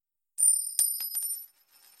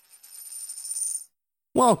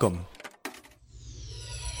Welcome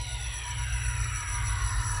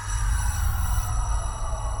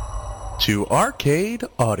to Arcade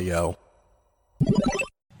Audio.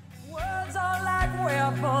 Words are like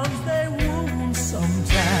weapons, they wound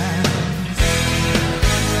sometimes.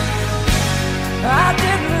 I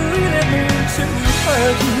didn't really mean to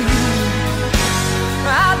hurt you.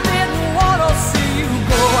 I didn't want to see you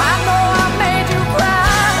go. I know I made you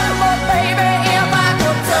cry, but baby, if I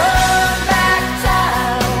could turn back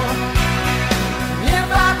time,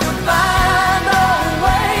 if I could find a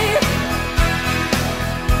way,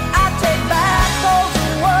 I'd take back those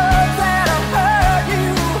words that have hurt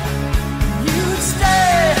you. You'd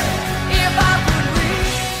stay if I could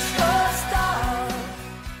reach the stars.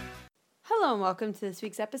 Hello and welcome to this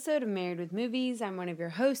week's episode of Married with Movies. I'm one of your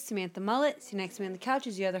hosts, Samantha Mullet. Sitting next to me on the couch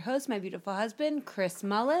is your other host, my beautiful husband, Chris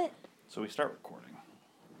Mullet. So we start recording.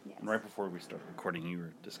 Yes. And right before we started recording, you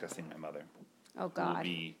were discussing my mother. Oh God,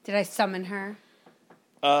 be- did I summon her?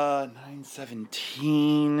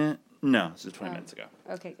 9:17. No, this is 20 minutes ago.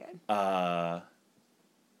 Okay, good.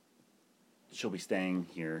 She'll be staying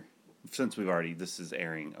here since this is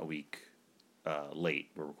airing a week late.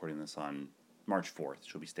 We're recording this on March 4th.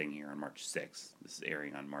 She'll be staying here on March 6th. This is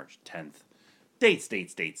airing on March 10th. Dates,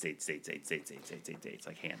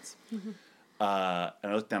 like hands. And I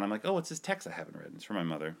look down, I'm like, oh, what's this text I haven't read? It's from my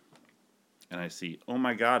mother. And I see, oh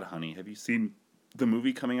my God, honey, have you seen the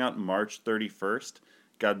movie coming out March 31st?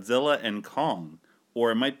 Godzilla and Kong.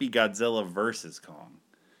 Or it might be Godzilla versus Kong.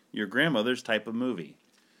 Your grandmother's type of movie.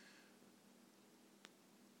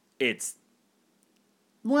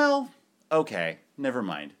 Okay, never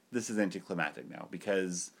mind. This is anticlimactic now,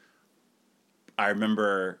 because I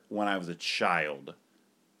remember when I was a child,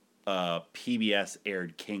 PBS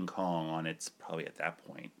aired King Kong on its, probably at that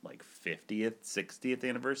point, like 50th, 60th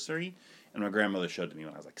anniversary, and my grandmother showed it to me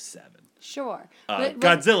when I was like 7. Sure.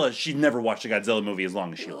 Godzilla, she'd never watched a Godzilla movie as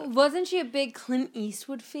long as she lived. Wasn't she a big Clint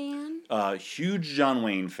Eastwood fan? Huge John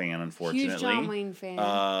Wayne fan, unfortunately. Huge John Wayne fan.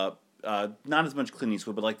 Not as much Clint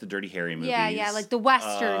Eastwood, but like the Dirty Harry movies. Yeah, like the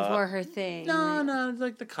westerns were her thing. No,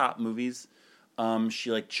 like the cop movies.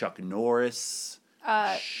 She liked Chuck Norris.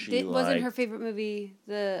 Wasn't her favorite movie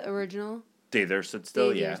the original? Day There Stood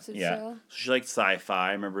Still, Day There yeah. Stood Yeah. Still. So she liked sci-fi.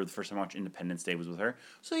 I remember the first time I watched Independence Day was with her.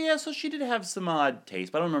 So she did have some odd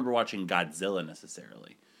taste, but I don't remember watching Godzilla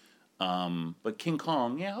necessarily. But King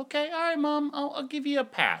Kong, yeah, okay, all right, Mom, I'll give you a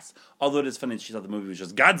pass. Although it is funny that she thought the movie was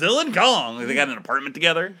just Godzilla and Kong. Like they got an apartment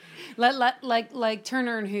together. Like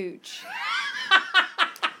Turner and Hooch.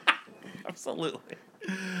 Absolutely.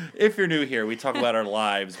 If you're new here, we talk about our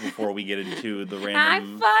lives before we get into the random...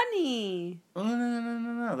 I'm funny. Oh,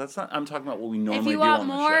 no. That's not... I'm talking about what we normally If do you on want the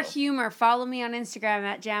more show. humor, follow me on Instagram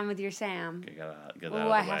at JamWithYourSam. Okay, get that Oh, out of the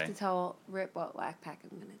I way. have to tell Rip what whack pack I'm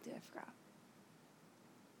going to do. I forgot.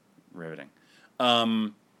 Riveting.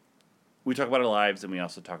 We talk about our lives, and we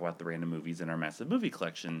also talk about the random movies in our massive movie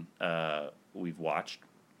collection we've watched.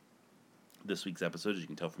 This week's episode, as you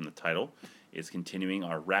can tell from the title, is continuing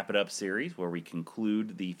our Wrap It Up series, where we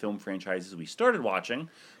conclude the film franchises we started watching,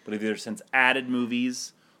 but have either since added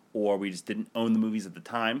movies, or we just didn't own the movies at the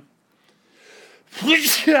time.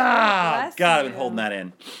 God, I've been holding that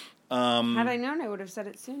in. Had I known, I would have said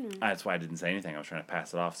it sooner. That's why I didn't say anything. I was trying to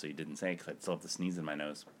pass it off so you didn't say it, because I still have the sneeze in my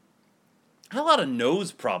nose. I had a lot of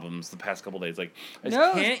nose problems the past couple days. Like,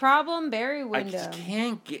 Problem, Barry window. I just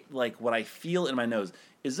can't get, like, what I feel in my nose.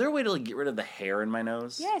 Is there a way to, like, get rid of the hair in my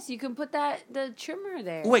nose? Yes, you can put the trimmer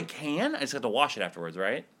there. Oh, I can? I just have to wash it afterwards,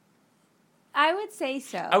 right? I would say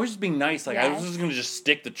so. I was just being nice. Like, I was Yes. just going to just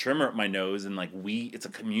stick the trimmer up my nose and, like, it's a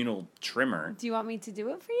communal trimmer. Do you want me to do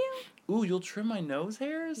it for you? Ooh, you'll trim my nose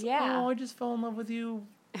hairs? Yeah. Oh, I just fell in love with you.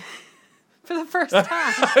 For the first time.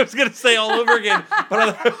 I was going to say all over again, but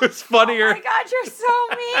I thought it was funnier. Oh my God, you're so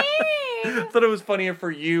mean. I thought it was funnier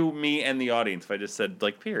for you, me, and the audience if I just said,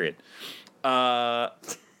 like, period. You're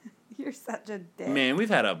such a dick. Man, we've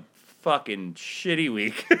had a fucking shitty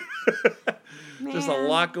week. Just a Man.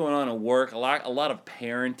 lot going on at work, a lot of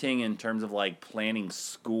parenting in terms of like planning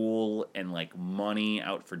school and like money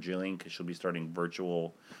out for Jillian because she'll be starting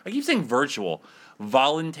virtual. I keep saying virtual,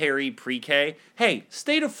 voluntary pre-K. Hey,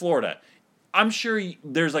 state of Florida. I'm sure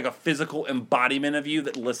there's like a physical embodiment of you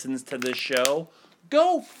that listens to this show.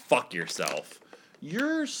 Go fuck yourself.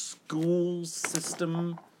 Your school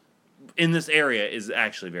system in this area is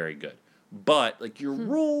actually very good. But, like, your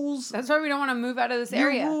rules... That's why we don't want to move out of this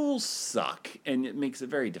area. Your rules suck, and it makes it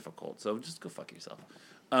very difficult. So just go fuck yourself.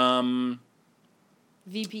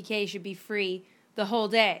 VPK should be free the whole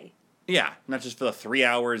day. Yeah, not just for the 3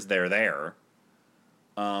 hours they're there.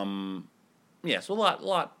 Yeah, so a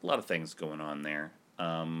lot of things going on there.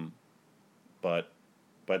 But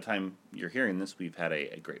by the time you're hearing this, we've had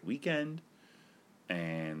a great weekend,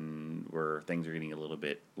 and where things are getting a little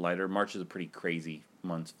bit lighter. March is a pretty crazy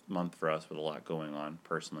month for us with a lot going on,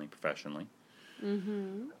 personally, professionally.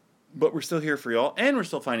 Mm-hmm. But we're still here for y'all, and we're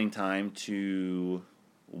still finding time to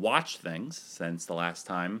watch things since the last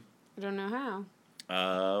time. I don't know how.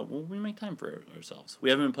 Well, we make time for ourselves. We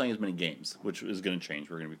haven't been playing as many games, which is going to change.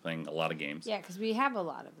 We're going to be playing a lot of games. Yeah, because we have a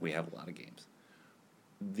lot of them. We have a lot of games.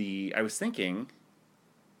 I was thinking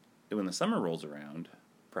that when the summer rolls around,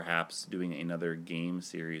 perhaps doing another game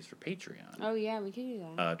series for Patreon. Oh, yeah, we could do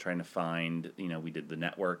that. Trying to find, we did the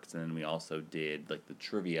networks, and then we also did, like, the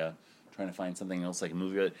trivia, trying to find something else, like a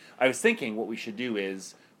movie. I was thinking what we should do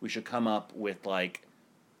is we should come up with, like,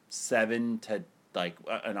 7 to, like,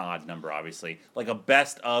 an odd number, obviously. Like, a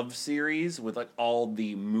best of series with, like, all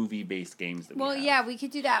the movie-based games that we have. Well, yeah, we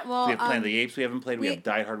could do that. Well, we have Planet of the Apes we haven't played. We have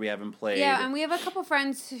Die Hard we haven't played. Yeah, and we have a couple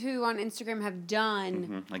friends who on Instagram have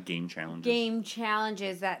done like game challenges. Game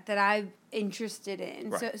challenges that I'm interested in.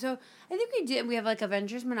 Right. So I think we did. We have like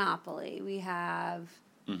Avengers Monopoly. We have.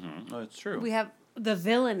 Mm-hmm. Oh, it's true. We have the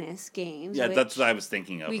villainous games. Yeah, which that's what I was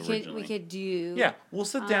thinking of originally. We could do. Yeah, we'll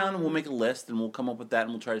sit down and we'll make a list and we'll come up with that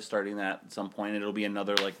and we'll try starting that at some point. It'll be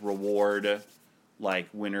another like reward, like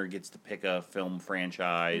winner gets to pick a film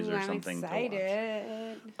franchise or something. I'm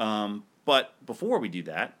excited. To watch. But before we do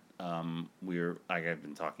that, we're like I've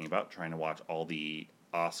been talking about trying to watch all the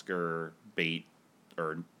Oscar bait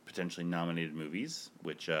or potentially nominated movies.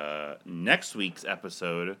 Which next week's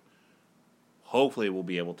episode. Hopefully, we'll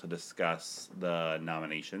be able to discuss the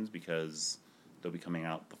nominations because they'll be coming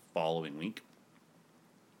out the following week.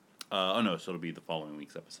 So it'll be the following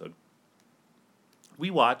week's episode. We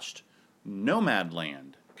watched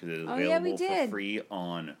Nomadland because it is available for free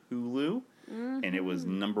on Hulu. Mm-hmm. And it was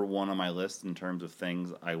number 1 on my list in terms of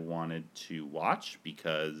things I wanted to watch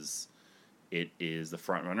because it is the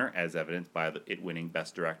frontrunner, as evidenced by it winning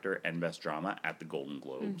Best Director and Best Drama at the Golden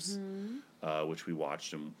Globes, which we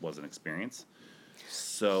watched and was an experience.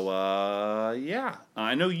 So, yeah.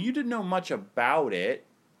 I know you didn't know much about it,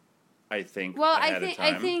 I think, Well, ahead of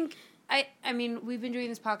time. I mean, we've been doing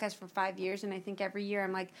this podcast for 5 years, and I think every year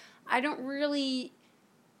I'm like, I don't really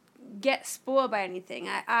get spoiled by anything.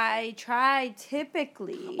 I try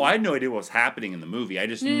typically. Well, I had no idea what was happening in the movie. I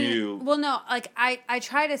just knew. Well, no, like I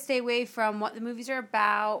try to stay away from what the movies are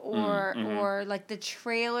about or like the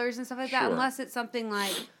trailers and stuff like that, unless it's something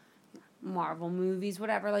like Marvel movies,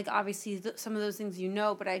 whatever. Like obviously some of those things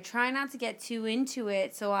but I try not to get too into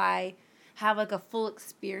it so I have like a full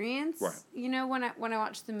experience. Right. When I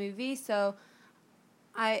watch the movie. So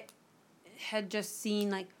I had just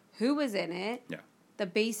seen like who was in it. Yeah. The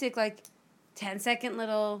basic, like, 10-second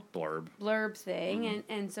little blurb thing.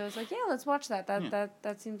 And so it's like, yeah, let's watch that.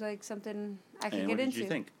 That seems like something I could get into. What did you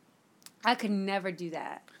think? I could never do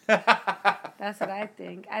that. That's what I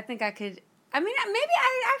think. I think I could. I mean, maybe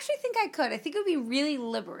I actually think I could. I think it would be really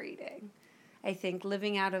liberating. I think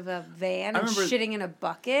living out of a van and shitting in a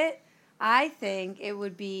bucket, I think it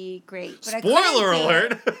would be great. But Spoiler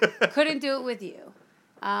alert! Couldn't do it with you.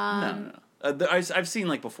 No. I've seen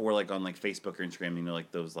like before, like on like Facebook or Instagram,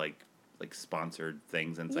 like those like sponsored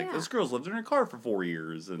things, and it's like this girl's lived in her car for 4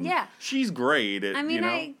 years, and she's great. At, I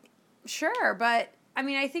mean, sure, but I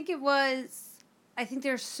mean, I think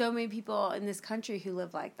there's so many people in this country who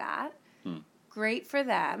live like that. Great for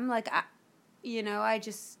them. Like I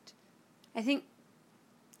think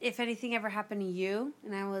if anything ever happened to you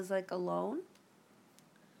and I was like alone,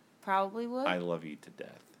 probably would. I love you to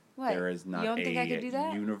death. What? There is not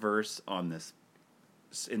a universe in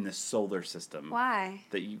this solar system. Why?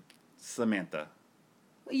 Samantha.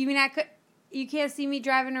 You mean you can't see me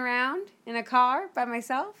driving around in a car by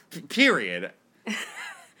myself? Period.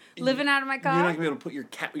 Living out of my car? You're not going to be able to put your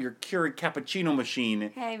Keurig cappuccino machine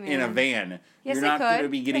in a van. Yes, You're not going to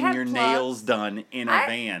be getting your nails done in a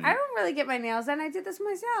van. I don't really get my nails done. I did this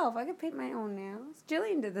myself. I could paint my own nails.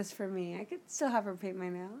 Jillian did this for me. I could still have her paint my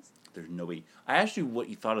nails. There's nobody. I asked you what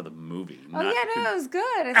you thought of the movie. It was good.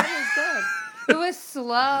 I thought it was good. It was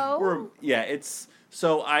slow.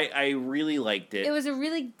 So I really liked it. It was a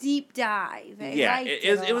really deep dive.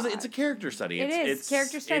 It's a character study. It's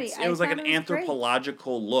character study. It was like an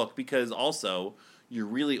anthropological look because also you're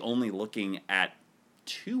really only looking at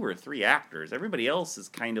 2 or 3 actors. Everybody else is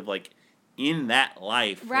kind of like in that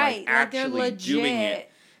life, right? Like actually doing it.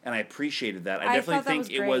 And I appreciated that. I definitely think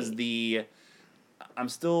it was I'm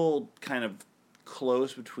still kind of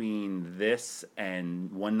close between this and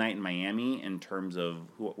One Night in Miami in terms of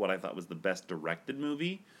what I thought was the best directed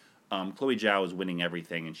movie. Chloe Zhao is winning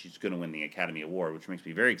everything, and she's going to win the Academy Award, which makes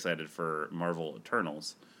me very excited for Marvel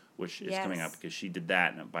Eternals, which is coming up because she did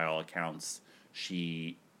that, and by all accounts,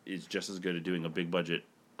 she is just as good at doing a big budget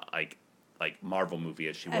like Marvel movie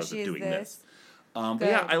as she was at doing this. But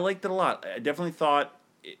yeah, I liked it a lot. I definitely thought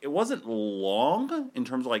it wasn't long in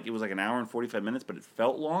terms of like it was like an hour and 45 minutes, but it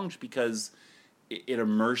felt long just because it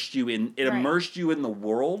immersed you in immersed you in the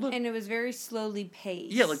world, and it was very slowly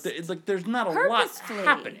paced. Yeah, like there's not a lot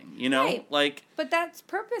happening, you know, right. like. But that's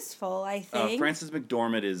purposeful, I think. Frances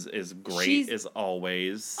McDormand is great as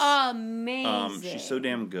always. Amazing. She's so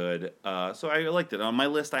damn good. So I liked it. On my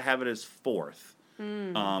list, I have it as 4th.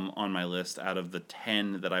 On my list out of the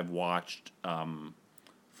 10 that I've watched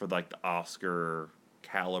for like the Oscar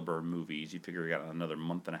caliber movies. You figure we got another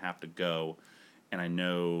month and a half to go, and I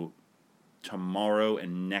know tomorrow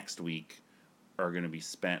and next week are going to be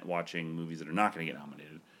spent watching movies that are not going to get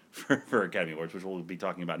nominated for Academy Awards, which we'll be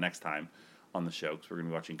talking about next time on the show, because we're going to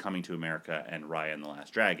be watching Coming to America and Raya and the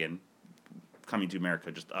Last Dragon. Coming to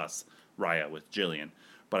America, just us. Raya with Jillian.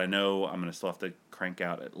 But I know I'm going to still have to crank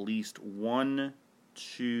out at least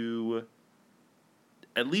two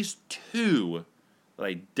that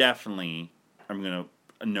I definitely am going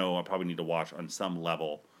to know I probably need to watch on some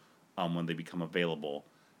level when they become available.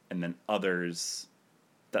 And then others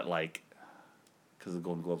that, like, because the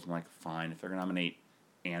Golden Globes, I'm like, fine, if they're going to nominate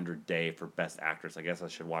Andra Day for Best Actress, I guess I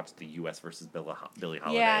should watch The U.S. versus Billie Holiday.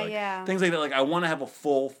 Yeah, like, yeah. Things like that. Like, I want to have a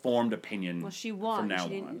full-formed opinion. Well, she won. From now she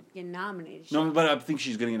didn't on. get nominated. No, but I think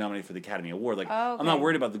she's going to get nominated for the Academy Award. Like, I'm not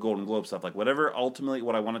worried about the Golden Globe stuff. Like, whatever, ultimately,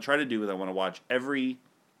 what I want to try to do is I want to watch every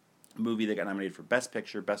movie that got nominated for Best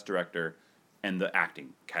Picture, Best Director, and the acting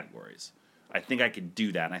categories. I think I could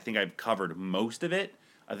do that, and I think I've covered most of it.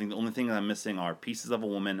 I think the only thing that I'm missing are Pieces of a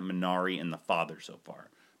Woman, Minari, and The Father so far.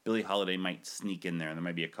 Billie Holiday might sneak in there, and there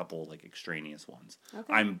might be a couple like extraneous ones.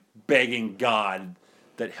 Okay. I'm begging God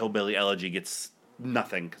that Hillbilly Elegy gets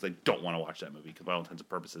nothing, because I don't want to watch that movie, because by all intents and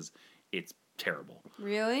purposes, it's terrible.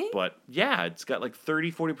 Really? But yeah, it's got like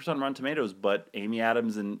 30-40% Rotten Tomatoes, but Amy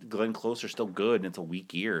Adams and Glenn Close are still good, and it's a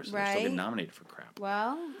weak year, so they're still getting nominated for crap.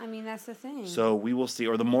 Well, I mean, that's the thing. So we will see.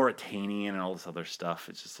 Or the Mauritanian and all this other stuff.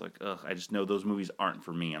 It's just like, ugh, I just know those movies aren't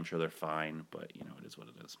for me. I'm sure they're fine, but, you know, it is what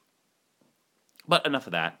it is. But enough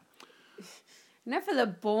of that. Enough of the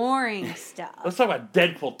boring stuff. Let's talk about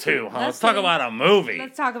Deadpool 2, huh? Let's talk about a movie.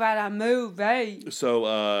 Let's talk about a movie.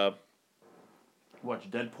 So,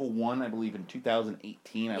 watched Deadpool 1, I believe, in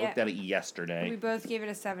 2018. I looked at it yesterday. We both gave it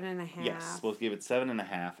a 7.5. Yes, both gave it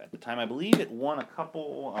 7.5. At the time, I believe it won a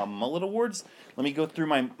couple Mullet Awards. Let me go through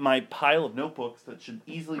my pile of notebooks that should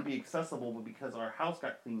easily be accessible, but because our house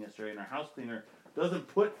got cleaned yesterday, and our house cleaner doesn't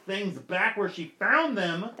put things back where she found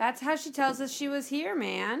them. That's how she tells us she was here,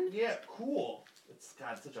 man. Yeah, cool. It's,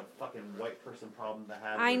 God, such a fucking white person problem to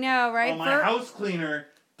have. I know, right? Oh, my house cleaner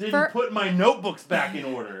didn't put my notebooks back in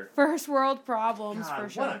order. First world problems, God, for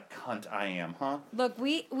sure. What a cunt I am, huh? Look,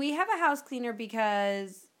 we have a house cleaner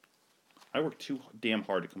because I work too damn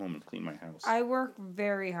hard to come home and clean my house. I work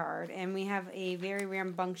very hard, and we have a very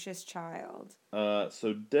rambunctious child.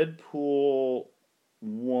 So Deadpool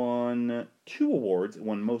won 2 awards. It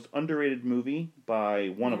won Most Underrated Movie by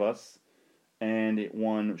One of Us, and it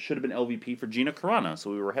should have been LVP for Gina Carano, so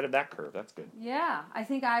we were ahead of that curve. That's good. Yeah, I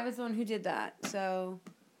think I was the one who did that, so...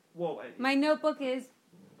 Well, my notebook is...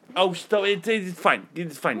 Oh, so it's fine.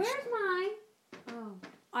 It's fine. Where's mine? Oh.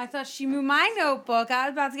 I thought she moved my notebook. I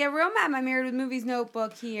was about to get real mad. My Married with Movies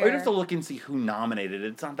notebook here. Oh, you have to look and see who nominated it.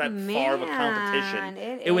 It's not that far of a competition.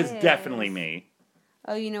 It was definitely me.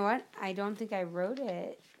 Oh, you know what? I don't think I wrote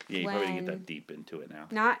it. Yeah, you probably didn't get that deep into it now.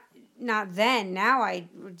 Not then. Now I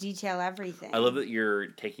detail everything. I love that you're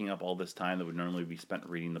taking up all this time that would normally be spent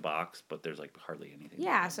reading the box, but there's like hardly anything.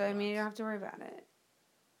 Yeah, so I mean, you don't have to worry about it.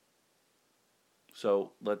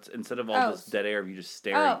 So let's, instead of all this dead air of you just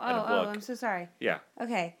staring at a book. Oh, I'm so sorry. Yeah.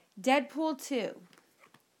 Okay, Deadpool 2.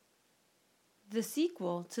 The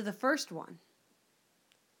sequel to the first one.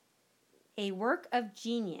 A work of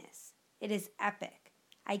genius. It is epic.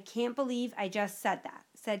 I can't believe I just said that.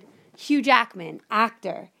 Said Hugh Jackman,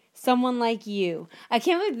 actor. Someone like you. I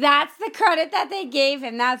can't believe that's the credit that they gave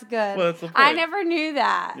him. That's good. Well, that's the point. I never knew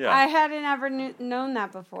that. Yeah. I hadn't ever known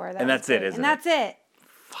that before. And that's it, isn't it? And that's it.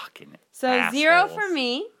 Fucking So assholes. 0 for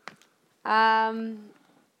me. I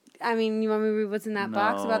mean, you want me to read what's in that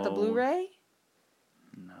box about the Blu-ray?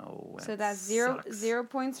 No. So that's 0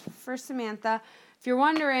 points for Samantha. If you're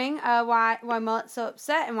wondering why Mullet's so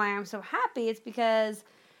upset and why I'm so happy, it's because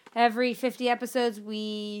every 50 episodes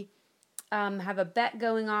we have a bet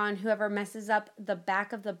going on. Whoever messes up the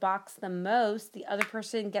back of the box the most, the other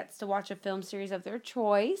person gets to watch a film series of their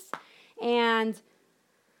choice. And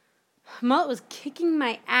Mullet was kicking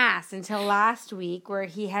my ass until last week, where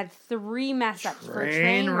he had 3 mess ups for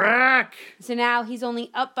Trainwreck. So now he's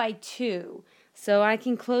only up by 2. So I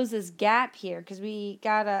can close this gap here because we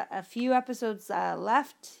got a few episodes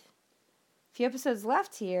left. Few episodes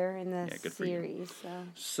left here in the series.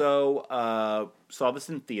 So saw this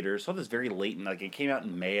in theaters. Saw this very late in it came out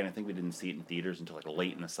in May, and I think we didn't see it in theaters until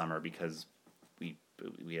late in the summer because we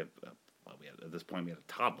have at this point we had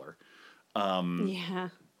a toddler. Yeah.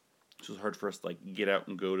 So it was hard for us to get out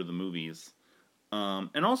and go to the movies.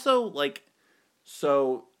 And also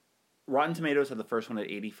so Rotten Tomatoes had the first one at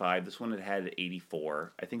 85. This one had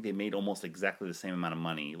 84. I think they made almost exactly the same amount of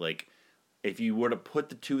money. If you were to put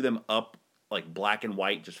the two of them up black and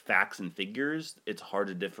white, just facts and figures, it's hard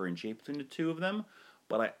to differentiate between the two of them.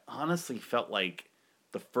 But I honestly felt like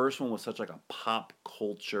the first one was such a pop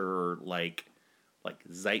culture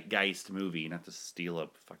zeitgeist movie, not to steal a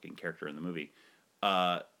fucking character in the movie.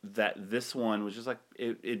 That this one was just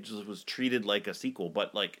it just was treated like a sequel,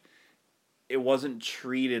 but it wasn't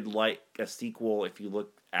treated like a sequel if you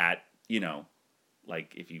look at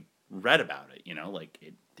if you read about it,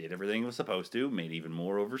 it did everything it was supposed to, made even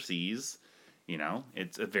more overseas.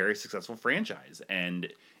 It's a very successful franchise, and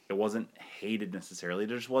it wasn't hated necessarily.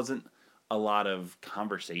 There just wasn't a lot of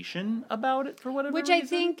conversation about it for whatever reason.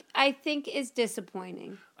 Which I think is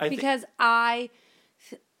disappointing because I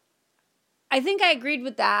think I agreed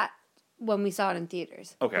with that when we saw it in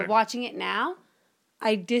theaters. Okay. But watching it now,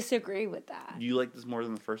 I disagree with that. You like this more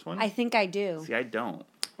than the first one? I think I do. See, I don't.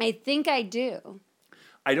 I think I do.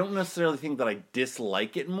 I don't necessarily think that I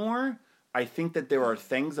dislike it more. I think that there are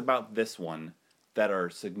things about this one that are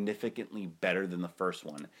significantly better than the first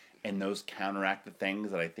one, and those counteract the things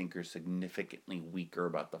that I think are significantly weaker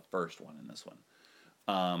about the first one in this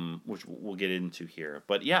one, which we'll get into here.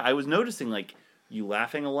 But yeah, I was noticing you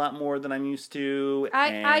laughing a lot more than I'm used to,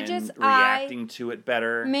 and reacting to it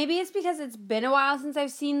better. Maybe it's because it's been a while since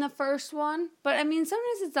I've seen the first one, but I mean,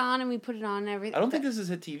 sometimes it's on and we put it on and everything. I don't think this is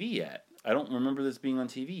hit TV yet. I don't remember this being on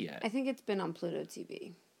TV yet. I think it's been on Pluto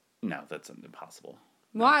TV. No, that's impossible.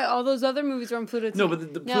 Why? All those other movies are on Pluto TV. No,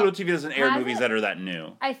 but the Pluto TV doesn't air movies that are that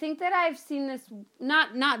new. I think that I've seen this,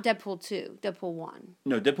 not Deadpool 2, Deadpool 1.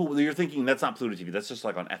 No, Deadpool, you're thinking that's not Pluto TV. That's just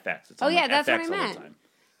on FX. It's on that's FX what I meant. all the time.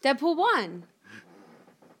 Deadpool 1.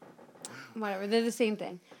 Whatever, they're the same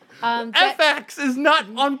thing. FX is not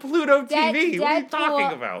on Pluto TV. What are you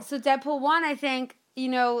talking about? So Deadpool 1, I think,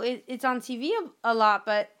 it's on TV a lot,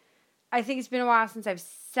 but I think it's been a while since I've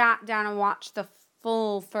sat down and watched the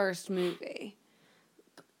full first movie.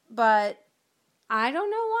 But I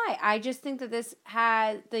don't know why. I just think that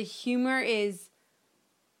the humor is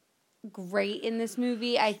great in this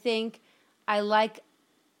movie. I think I like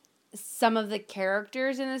some of the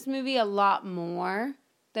characters in this movie a lot more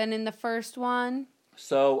than in the first one.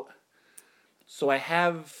 So let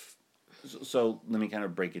me kind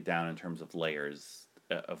of break it down in terms of layers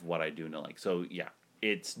of what I do know. So yeah,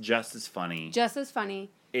 it's just as funny. Just as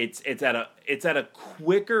funny. It's at a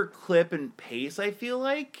quicker clip and pace, I feel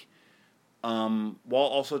like, while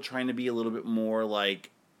also trying to be a little bit more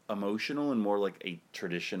emotional and more like a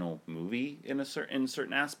traditional movie in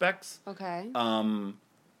certain aspects. Okay.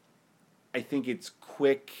 I think it's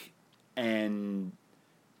quick and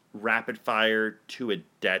rapid fire to a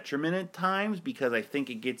detriment at times because I think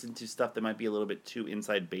it gets into stuff that might be a little bit too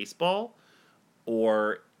inside baseball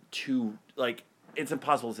or too it's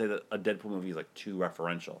impossible to say that a Deadpool movie is too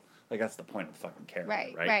referential. That's the point of the fucking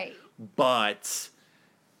character, right? But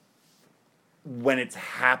when it's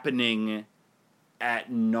happening ad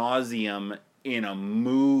nauseum in a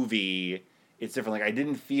movie, it's different. I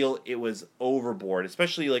didn't feel it was overboard,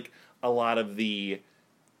 especially a lot of the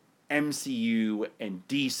MCU and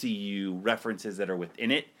DCU references that are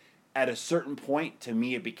within it. At a certain point, to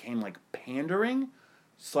me, it became pandering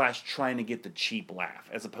 / trying to get the cheap laugh,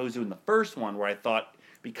 as opposed to in the first one where I thought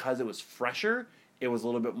because it was fresher, it was a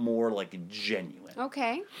little bit more genuine.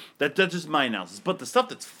 Okay. That's just my analysis. But the stuff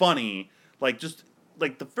that's funny,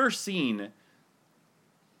 the first scene,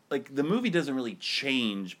 the movie doesn't really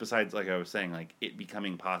change besides, I was saying, it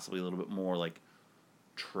becoming possibly a little bit more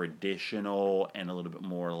traditional and a little bit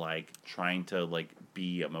more trying to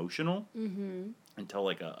be emotional until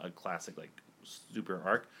a classic super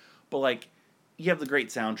arc. But you have the great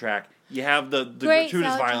soundtrack. You have the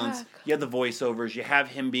gratuitous violence. You have the voiceovers. You have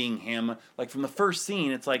him being him. From the first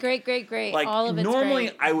scene, it's great. All of it's normally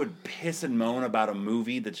great. I would piss and moan about a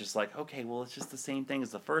movie that's just okay, well, it's just the same thing as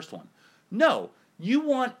the first one. No, you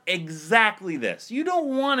want exactly this. You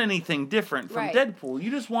don't want anything different from Deadpool. You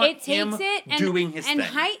just want him doing his thing. And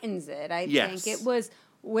heightens it, I think. It was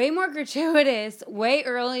way more gratuitous, way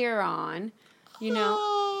earlier on,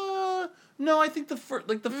 No, I think the first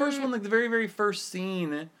one, the very, very first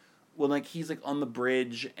scene, when like he's like on the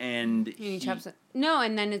bridge and he chops it. No,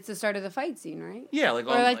 and then it's the start of the fight scene, right? Yeah, like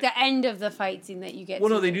or like the end of the fight scene that you get. Well,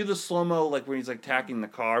 no, they do the slow mo like when he's like attacking the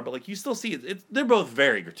car, but like you still see it. They're both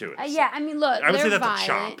very gratuitous. Yeah, I mean, look, I would say they're that's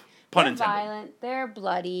violent. a chop. Pun they're intended. Violent. They're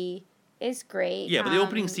bloody. It's great. Yeah, but the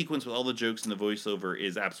opening sequence with all the jokes and the voiceover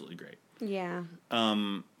is absolutely great. Yeah.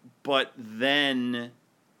 But then,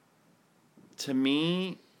 to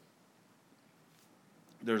me,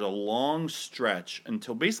 there's a long stretch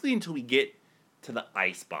until we get to the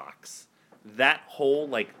ice box. That whole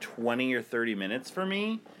like 20 or 30 minutes for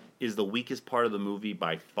me is the weakest part of the movie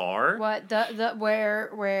by far. What the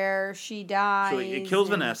where she dies? So it kills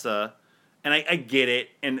Vanessa, and I get it,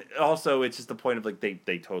 and also it's just the point of like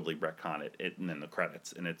they totally retcon it and then the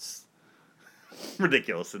credits, and it's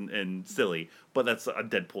ridiculous and silly, but that's a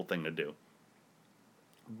Deadpool thing to do.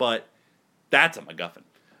 But that's a MacGuffin.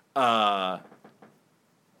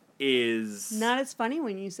 Is not as funny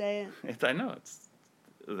when you say it. I know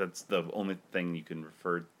that's the only thing you can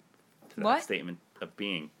refer to that What? statement of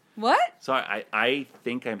being. What? So I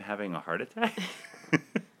think I'm having a heart attack.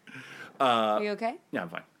 Are you okay? Yeah, I'm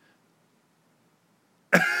fine.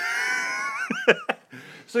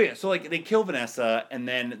 So like they kill Vanessa, and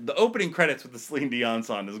then the opening credits with the Celine Dion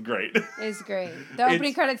song is great. It's great. The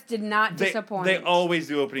opening credits did not disappoint. They always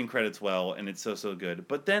do opening credits well, and it's so good.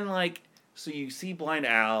 But then like, so you see Blind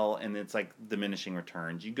Al, and it's like diminishing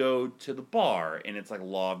returns. You go to the bar, and it's like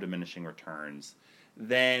law of diminishing returns.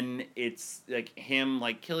 Then it's like him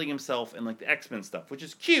like killing himself and like the X-Men stuff, which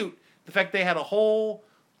is cute. The fact they had a whole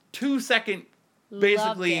 2-second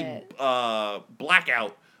basically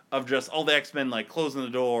blackout of just all the X-Men like closing the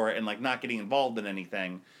door and like not getting involved in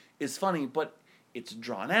anything is funny, but it's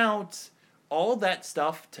drawn out. All that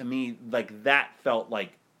stuff to me, like that felt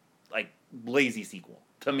like lazy sequel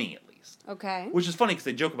to me at least. Okay. Which is funny because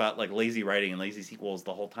they joke about like lazy writing and lazy sequels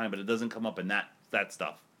the whole time, but it doesn't come up in that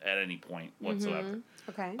stuff at any point whatsoever.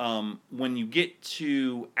 Okay. When you get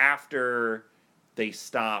to after they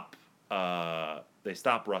stop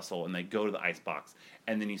Russell and they go to the icebox,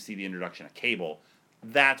 and then you see the introduction of Cable.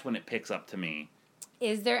 That's when it picks up to me.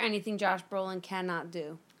 Is there anything Josh Brolin cannot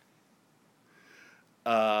do?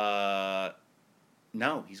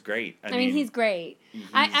 No, he's great. I mean, he's great.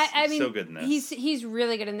 I mean, so good in this. He's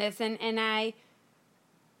really good in this, and I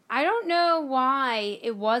don't know why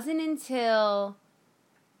it wasn't until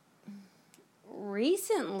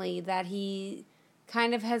recently that he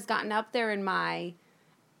kind of has gotten up there in my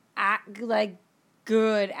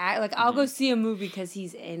good act. Like, I'll go see a movie because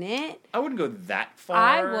he's in it. I wouldn't go that far.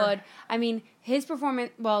 I would. I mean, his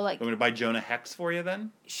performance, well, like... I'm going to buy Jonah Hex for you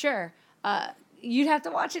then? Sure. You'd have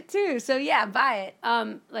to watch it too. So, yeah, buy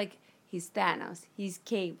it. Like, he's Thanos. He's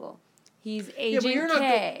Cable. He's Agent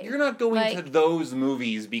K. You're not going to those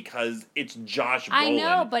movies because it's Josh Brolin. I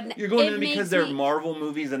know, but you're going to them because they're Marvel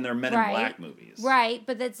movies and they're Men in Black movies. Right,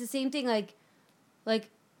 but that's the same thing. Like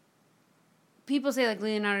people say like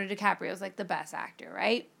Leonardo DiCaprio is like the best actor,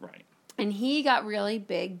 right? Right. And he got really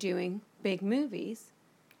big doing big movies.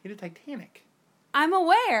 He did Titanic. I'm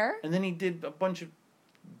aware. And then he did a bunch of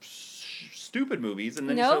stupid movies, and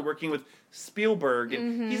then he started working with Spielberg,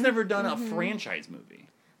 and he's never done a franchise movie.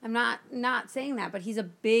 I'm not saying that, but he's a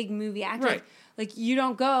big movie actor. Right. Like you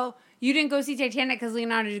didn't go see Titanic because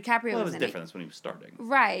Leonardo DiCaprio was in it. That was different. That's when he was starting.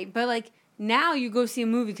 Right, but like now you go see a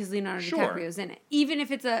movie because Leonardo DiCaprio's in it. Even if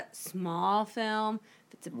it's a small film,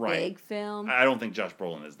 if it's a big film. I don't think Josh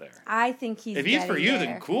Brolin is there. I think he's If he's for you,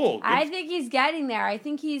 then cool. I think he's getting there. I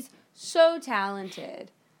think he's so talented.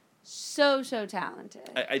 So talented.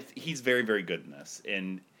 He's very, very good in this.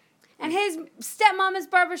 And his stepmom is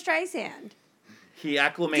Barbara Streisand. He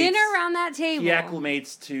acclimates... Dinner around that table. He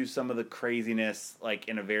acclimates to some of the craziness, like,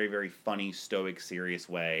 in a very, very funny, stoic, serious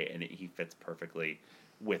way, and he fits perfectly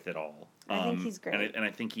with it all. I think he's great. And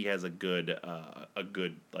I think he has a good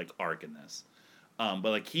like, arc in this. But,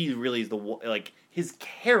 like, he really is the one... Like, his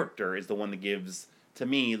character is the one that gives, to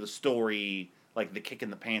me, the story... like the kick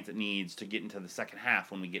in the pants it needs to get into the second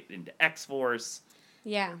half when we get into X-Force.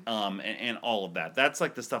 Yeah. And all of that. That's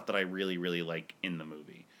like the stuff that I really, really like in the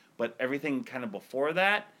movie. But everything kind of before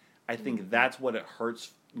that, I think that's what it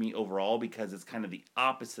hurts me overall because it's kind of the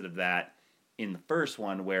opposite of that in the first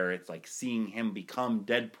one where it's like seeing him become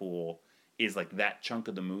Deadpool is like that chunk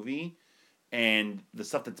of the movie. And the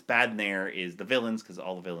stuff that's bad in there is the villains because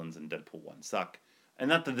all the villains in Deadpool 1 suck. And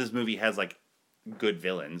not that this movie has like good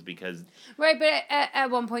villains because right, but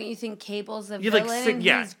at one point you think Cable's a villain and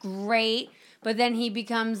he's great, but then he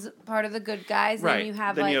becomes part of the good guys. Right. And you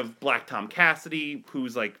have you have Black Tom Cassidy,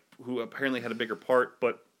 who apparently had a bigger part,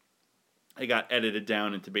 but it got edited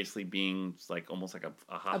down into basically being like almost like a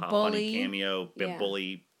ha-ha funny cameo,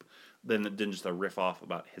 bully Then just a riff off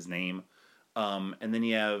about his name. And then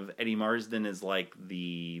you have Eddie Marsden as like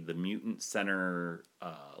the mutant center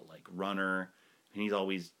like runner, and he's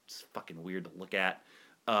always fucking weird to look at.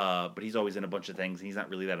 But he's always in a bunch of things, and he's not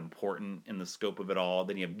really that important in the scope of it all.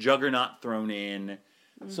 Then you have Juggernaut thrown in,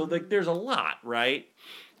 so like there's a lot, right?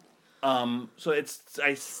 So it's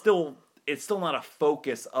still not a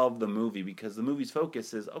focus of the movie, because the movie's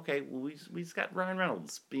focus is, okay, well, we just got Ryan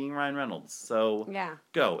Reynolds being Ryan Reynolds, so yeah,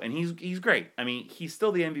 go, and he's great. I mean, he's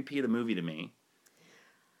still the MVP of the movie to me.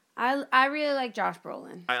 I really like Josh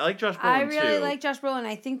Brolin. I like Josh Brolin I really too. like Josh Brolin.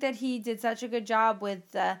 I think that he did such a good job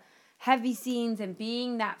with the heavy scenes and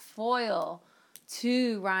being that foil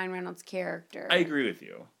to Ryan Reynolds' character. I agree with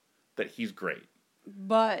you that he's great,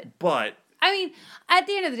 but I mean, at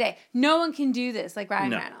the end of the day, no one can do this like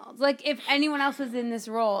Ryan Reynolds. Like, if anyone else was in this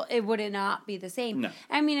role, it would not be the same. No.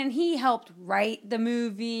 I mean, and he helped write the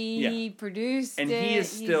movie, he produced and it. he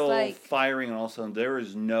is still like, firing on all cylinders. There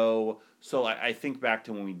is no... So I think back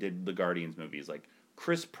to when we did the Guardians movies. Like,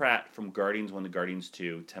 Chris Pratt from Guardians 1 to Guardians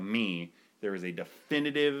 2, to me, there is a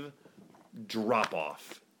definitive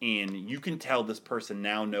drop-off. And you can tell this person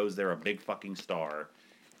now knows they're a big fucking star.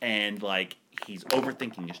 And, like, he's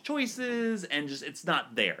overthinking his choices, and just, it's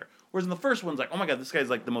not there. Whereas in the first one's like, oh my god, this guy's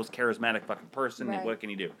like the most charismatic fucking person, right. What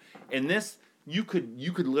can he do? In this, you could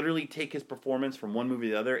literally take his performance from one movie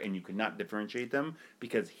to the other, and you could not differentiate them,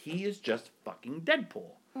 because he is just fucking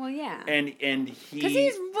Deadpool. Well, yeah. And he... Because he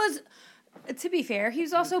was, to be fair, he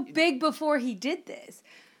was also big before he did this.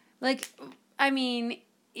 Like, I mean,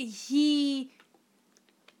 he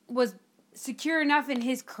was secure enough in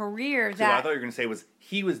his career that... What I thought you were going to say was,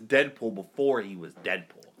 he was Deadpool before he was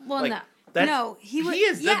Deadpool. Well, like, no. He was... He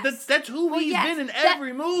is. Yes. That's who he's been in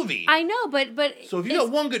every movie. I know, but so if you got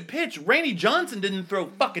one good pitch, Randy Johnson didn't throw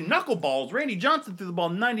fucking knuckleballs. Randy Johnson threw the ball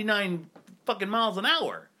 99 fucking miles an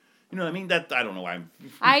hour. You know what I mean? That I don't know why I'm...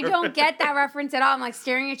 I don't get that reference at all. I'm like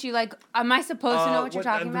staring at you like, am I supposed to know what you're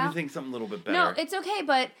talking about? I think something a little bit better. No, it's okay,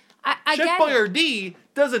 but I Chef get Boyardee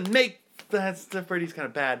doesn't make... That's Freddy's kind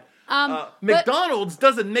of bad. But McDonald's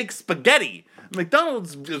doesn't make spaghetti.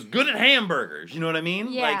 McDonald's is good at hamburgers. You know what I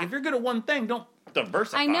mean? Yeah. Like, if you're good at one thing, don't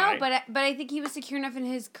diversify. I know, but I think he was secure enough in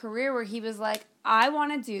his career where he was like, I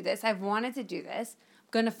want to do this. I've wanted to do this.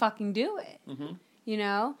 I'm going to fucking do it. Mm-hmm. You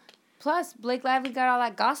know? Plus, Blake Lively got all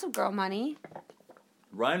that Gossip Girl money.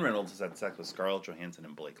 Ryan Reynolds has had sex with Scarlett Johansson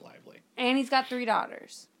and Blake Lively. And he's got 3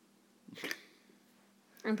 daughters.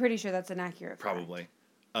 I'm pretty sure that's an accurate fact. Probably.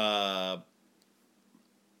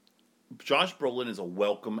 Josh Brolin is a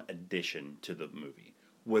welcome addition to the movie.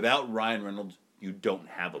 Without Ryan Reynolds, you don't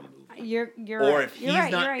have a movie. You're or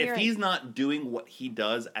right. if he's not doing what he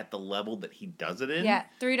does at the level that he does it in. Yeah,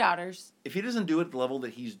 3 daughters. If he doesn't do it at the level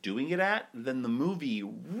that he's doing it at, then the movie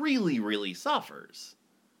really, really suffers.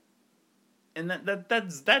 And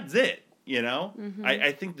that's it. You know? Mm-hmm.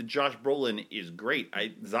 I think that Josh Brolin is great.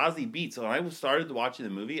 Zazie Beetz, when I started watching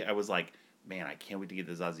the movie, I was like, man, I can't wait to get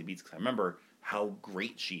to Zazie Beetz, because I remember how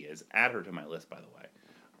great she is. Add her to my list, by the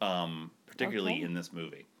way. Particularly in this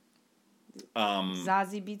movie.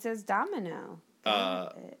 Zazie Beetz as Domino.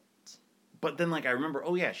 But then, like, I remember,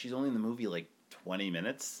 oh yeah, she's only in the movie like 20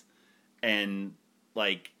 minutes, and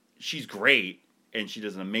like, she's great, and she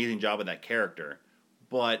does an amazing job with that character.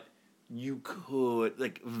 But you could,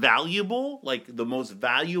 like, like the most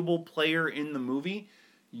valuable player in the movie,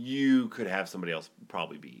 you could have somebody else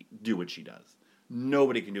probably do what she does.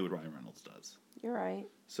 Nobody can do what Ryan Reynolds does. You're right.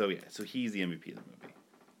 So yeah, so he's the MVP of the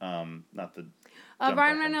movie. Not the...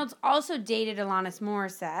 Ryan Reynolds also dated Alanis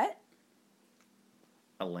Morissette.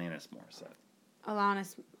 Alanis Morissette.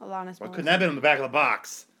 Alanis Morissette. Why couldn't that have been on the back of the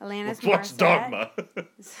box? Alanis Morissette. Watch Dogma.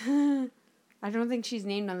 I don't think she's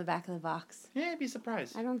named on the back of the box. Yeah, I'd be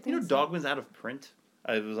surprised. I don't think You know, so. Dogma's out of print.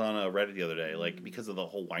 I was on Reddit the other day, like, because of the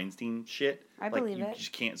whole Weinstein shit. I like, believe you it.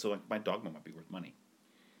 just can't, so like, my Dogma might be worth money.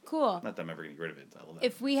 Cool. Not that I'm ever going to get rid of it. I love that.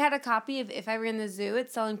 If we had a copy of If I Ran the Zoo,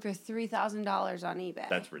 it's selling for $3,000 on eBay.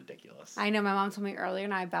 That's ridiculous. I know, my mom told me earlier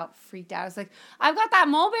and I about freaked out. I was like, I've got that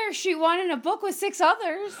Mulberry Street one in a book with 6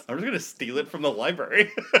 others. I'm just going to steal it from the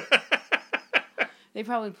library. They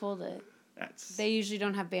probably pulled it. They usually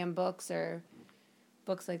don't have banned books or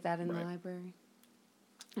books like that in the library.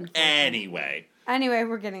 Anyway,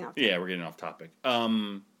 we're getting off topic. Yeah, we're getting off topic.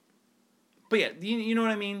 But yeah, you know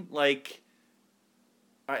what I mean? Like,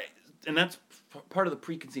 and that's part of the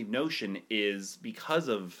preconceived notion is because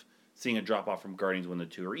of seeing a drop off from Guardians 1 to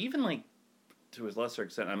 2, or even like to a lesser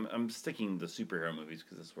extent, I'm sticking to the superhero movies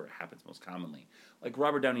because that's where it happens most commonly. Like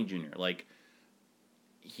Robert Downey Jr., like,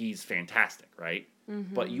 he's fantastic, right?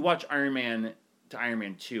 Mm-hmm. But you watch Iron Man to Iron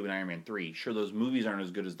Man 2 and Iron Man 3, sure, those movies aren't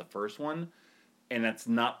as good as the first one, and that's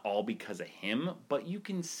not all because of him, but you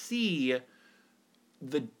can see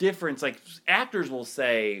the difference. Like, actors will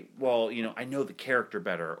say, well, you know, I know the character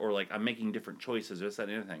better, or like, I'm making different choices, or this, that,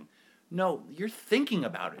 and anything. No, you're thinking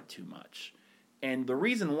about it too much. And the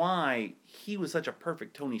reason why he was such a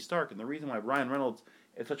perfect Tony Stark, and the reason why Ryan Reynolds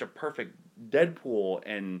is such a perfect Deadpool,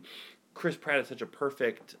 and Chris Pratt is such a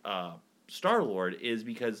perfect Star-Lord, is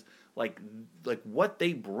because like what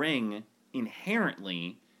they bring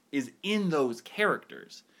inherently is in those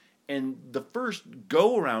characters. And the first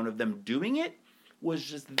go-around of them doing it was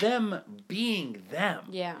just them being them.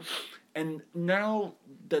 Yeah. And now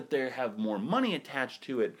that they have more money attached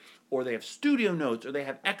to it, or they have studio notes, or they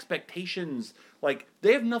have expectations, like,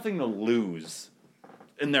 they have nothing to lose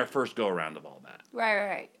in their first go-around of all that.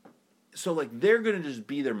 Right. So, like, they're going to just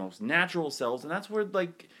be their most natural selves, and that's where,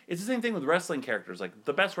 like, it's the same thing with wrestling characters. Like,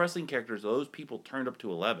 the best wrestling characters are those people turned up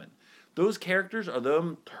to 11. Those characters are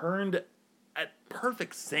them turned at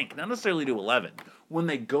perfect sync, not necessarily to 11. When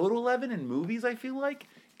they go to 11 in movies, I feel like,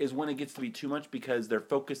 is when it gets to be too much, because they're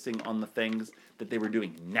focusing on the things that they were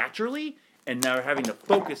doing naturally, and now they're having to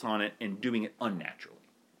focus on it and doing it unnaturally.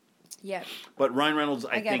 Yeah. But Ryan Reynolds,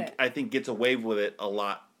 I get think gets away with it a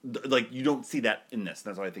lot. Like, you don't see that in this.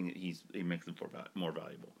 That's why I think he makes it more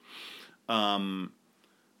valuable.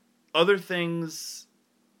 Other things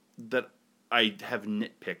that I have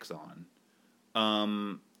nitpicks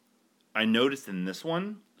on. I noticed in this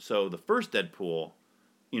one, so the first Deadpool,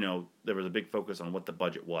 you know, there was a big focus on what the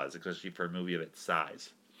budget was, especially for a movie of its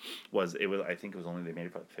size. I think it was only, they made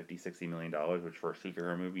it for like $50-60 million, which for a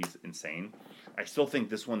superhero movie is insane. I still think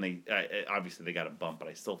this one, obviously they got a bump, but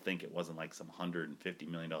I still think it wasn't like some $150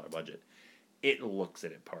 million budget. It looks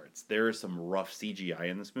it at parts. There is some rough CGI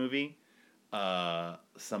in this movie.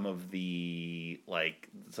 Some of the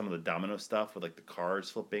domino stuff with like the cars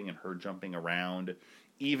flipping and her jumping around.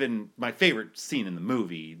 Even my favorite scene in the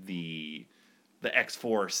movie, the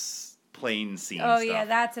X-Force plane scene. Oh stuff. yeah,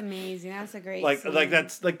 that's amazing. That's a great scene. Like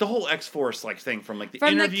that's like the whole X-Force like thing from like the from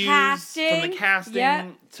interviews, from the casting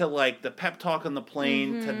yep. to like the pep talk on the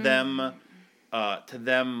plane to them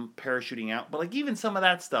parachuting out. But like even some of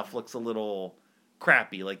that stuff looks a little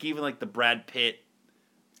crappy. Like even like the Brad Pitt,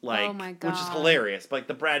 like, oh my God, which is hilarious. But like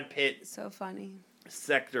the Brad Pitt, so funny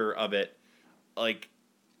sector of it, like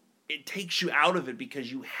it takes you out of it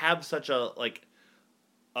because you have such a like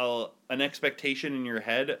an expectation in your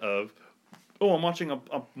head of, oh, I'm watching a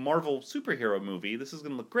Marvel superhero movie. This is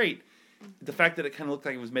going to look great. The fact that it kind of looked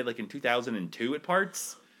like it was made like in 2002 at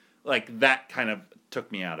parts, like that kind of took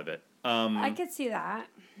me out of it. I could see that.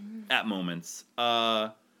 At moments.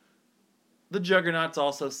 The Juggernaut's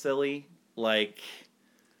also silly. Like,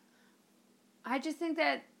 I just think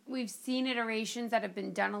that we've seen iterations that have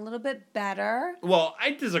been done a little bit better. Well,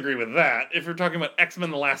 I disagree with that. If you're talking about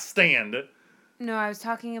X-Men: The Last Stand. No, I was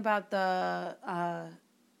talking about the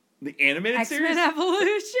animated X-Men series?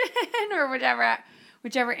 Evolution or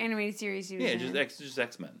whichever animated series you were saying. just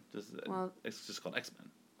X-Men. It's just called X-Men.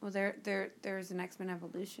 Well, there's an X-Men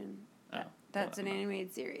Evolution. Oh, That's an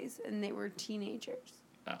animated series, and they were teenagers.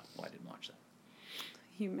 Oh, well, I didn't watch that.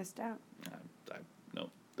 You missed out. I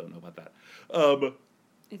don't know about that.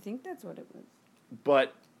 I think that's what it was.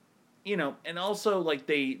 But, you know, and also, like,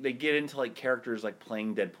 they get into, like, characters, like,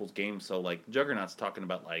 playing Deadpool's game. So, like, Juggernaut's talking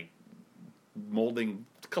about, like, molding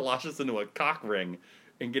Colossus into a cock ring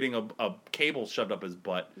and getting a cable shoved up his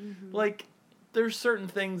butt. Mm-hmm. Like, there's certain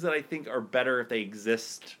things that I think are better if they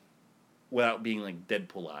exist without being, like,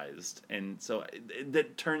 Deadpoolized. And so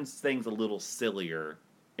that turns things a little sillier,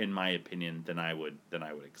 in my opinion, than I would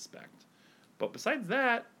expect. But besides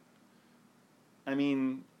that, I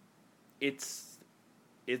mean, it's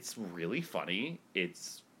really funny.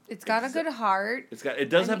 It's got a good heart. It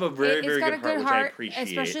does have a very very good heart, which I appreciate.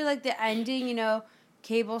 Especially like the ending, you know,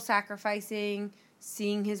 Cable sacrificing,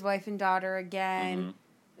 seeing his wife and daughter again,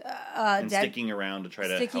 and sticking around to try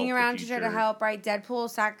to help. Right, Deadpool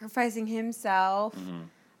sacrificing himself.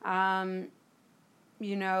 Mm-hmm.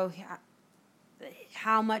 You know,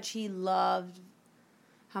 how much he loved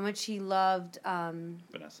Vanessa.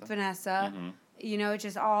 Mm-hmm. You know, it's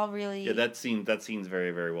just all really... Yeah, that scene's very,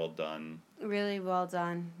 very well done. Really well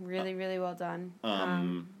done. Really, really well done.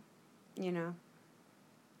 You know,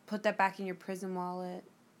 put that back in your prison wallet.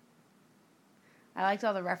 I liked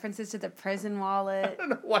all the references to the prison wallet. I don't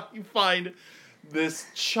know why you find this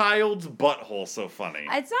child's butthole so funny.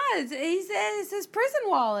 It's not. It's his prison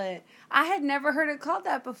wallet. I had never heard it called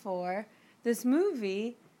that before, this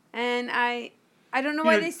movie, and I don't know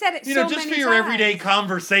why they said it so many times. Just for your everyday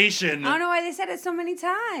conversation. I don't know why they said it so many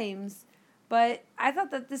times. But I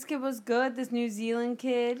thought that this kid was good, this New Zealand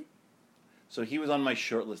kid. So he was on my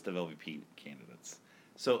short list of LVP candidates.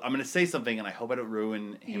 So I'm going to say something, and I hope I don't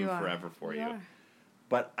ruin him You are. forever for you. are.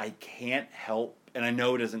 But I can't help, and I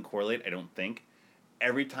know it doesn't correlate, I don't think.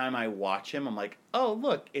 Every time I watch him, I'm like, oh,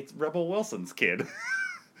 look, it's Rebel Wilson's kid.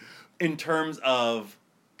 In terms of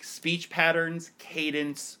speech patterns,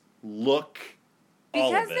 cadence, look,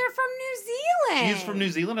 all Because of it. they're from New Zealand. She's from New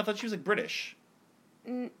Zealand? I thought she was like British.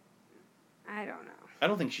 I don't know. I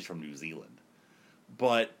don't think she's from New Zealand.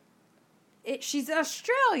 But, She's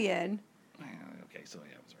Australian. okay, so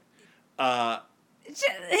yeah, I was right.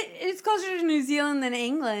 It's closer to New Zealand than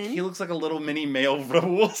England. He looks like a little mini male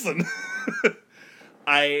Rebel Wilson.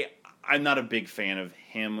 I'm not a big fan of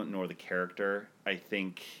him nor the character. I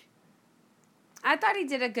think I thought he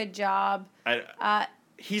did a good job.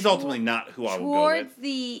 he's ultimately not who I would go Towards with.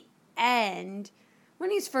 the end, when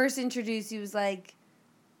he's first introduced, he was like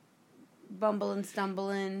bumbling,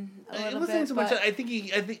 stumbling a little It bit. wasn't so much. but-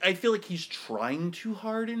 I feel like he's trying too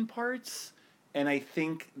hard in parts, and I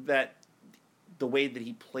think that the way that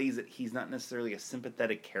he plays it, he's not necessarily a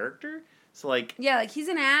sympathetic character. So like, yeah, like he's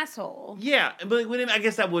an asshole. yeah, but I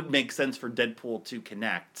guess that would make sense for Deadpool to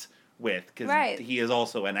connect with because Right. he is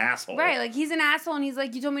also an asshole. Right, like he's an asshole, and he's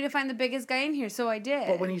like, "You told me to find the biggest guy in here, so I did."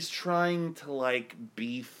 But when he's trying to like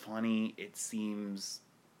be funny, it seems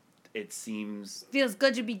feels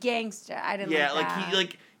good to be gangster. I didn't. yeah, like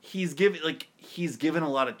that. he's given a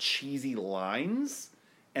lot of cheesy lines,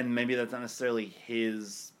 and maybe that's not necessarily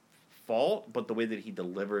his fault, but the way that he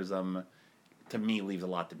delivers them to me leaves a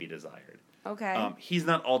lot to be desired. Okay. He's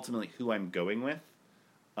not ultimately who I'm going with.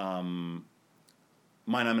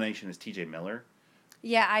 My nomination is T.J. Miller.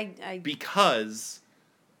 Yeah, I Because,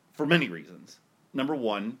 for many reasons. Number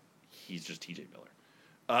one, he's just T.J. Miller.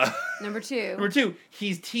 number two. Number two,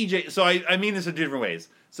 he's T.J. So I mean this in different ways.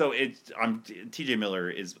 So T.J. Miller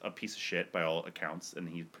is a piece of shit by all accounts, and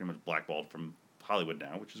he's pretty much blackballed from Hollywood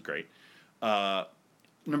now, which is great.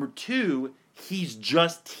 Number two, he's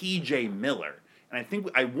just T.J. Miller. And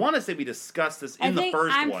I want to say we discussed this in the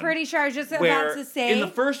first one. I'm pretty sure I was just where about to say. in the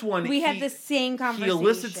first one, we had the same he conversation.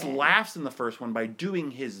 elicits laughs in the first one by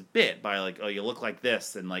doing his bit, by like, oh, you look like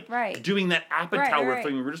this, and like Right. doing that Apatow Right.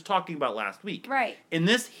 thing we were just talking about last week. Right. In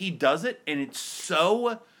this, he does it, and it's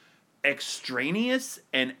so extraneous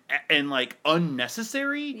and like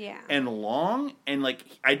unnecessary Yeah. and long, and like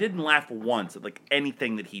I didn't laugh once at like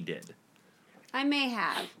anything that he did. I may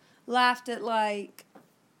have laughed at like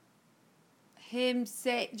him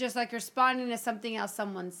just like responding to something else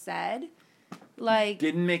someone said, like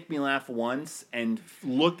Didn't make me laugh once, and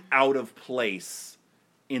looked out of place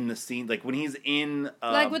in the scene, like when he's in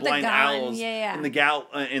Like with the Blind gun, Owls, yeah. in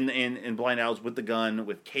the in Blind Owls with the gun,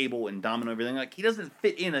 with Cable and Domino, everything. Like he doesn't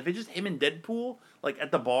fit in. If it's just him and Deadpool, like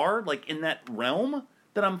at the bar, like in that realm,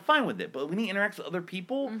 then I'm fine with it. But when he interacts with other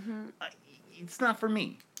people, it's not for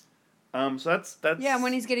me. So that's yeah,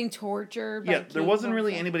 when he's getting tortured. by yeah. There Kate wasn't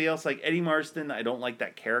really Winslet. anybody else like Eddie Marston. I don't like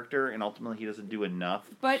that character, and ultimately he doesn't do enough.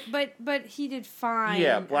 But he did fine.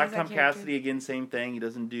 Yeah, as Black that Tom character. Cassidy again, same thing. He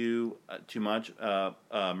doesn't do too much.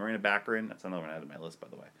 Marina Baccarin, that's another one I had on my list, by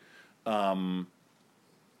the way.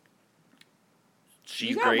 She's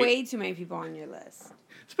You got great. way too many people on your list.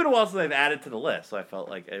 It's been a while since I've added to the list, so I felt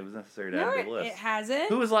like it was necessary to No, add to the list. it hasn't.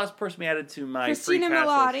 Who was the last person we added to my Christina free pass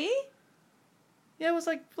Milioti, list? Yeah, it was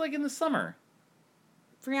like in the summer.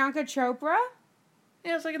 Priyanka Chopra,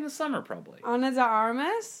 Yeah, it was like in the summer probably. Ana de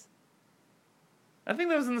Armas. I think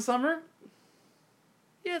that was in the summer.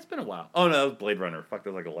 Yeah, it's been a while. Oh no, that was Blade Runner. Fuck,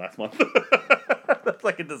 that was like last month. That's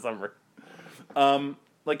like in December.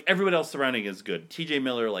 Like everyone else surrounding is good. T.J.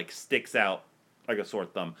 Miller like sticks out like a sore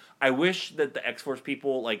thumb. I wish that the X-Force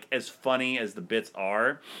people, like as funny as the bits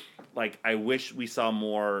are, like I wish we saw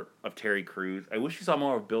more of Terry Crews. I wish we saw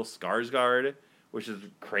more of Bill Skarsgård, which is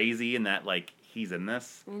crazy in that like he's in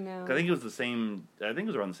this. I know. 'Cause I think it was the same. I think it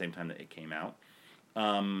was around the same time that it came out.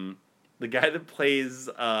 The guy that plays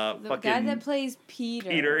The fucking guy that plays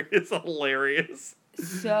Peter is hilarious.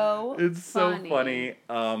 So It's funny. so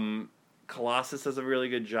funny. Colossus does a really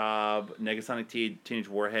good job. Negasonic Teenage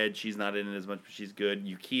Warhead, she's not in it as much, but she's good.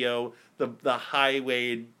 Yukio, the high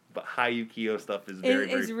Yukio stuff is very,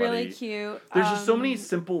 very It's funny. really cute. There's just so many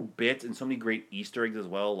simple bits and so many great Easter eggs as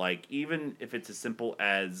well. Like even if it's as simple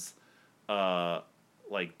as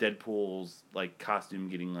like Deadpool's like costume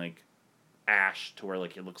getting like ash to where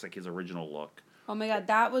like it looks like his original look. Oh my god,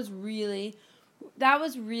 that was really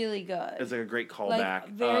good. It's like a great callback. Like,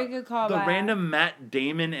 very good The callback. random Matt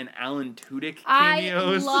Damon and Alan Tudyk I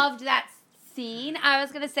cameos. loved that scene. I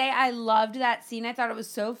was gonna say I loved that scene. I thought it was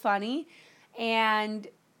so funny, and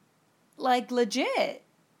like legit,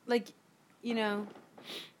 like you know.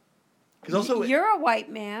 Because also, you're a white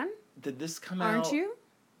man, did this come out? aren't you?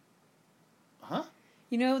 Huh?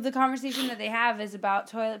 You know, the conversation that they have is about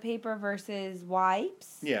toilet paper versus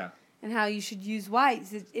wipes. Yeah. And how you should use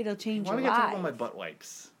wipes. It'll change Why your do we get to talk life. about my butt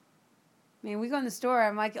wipes? Man, we go in the store.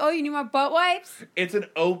 I'm like, oh, you need more butt wipes? It's an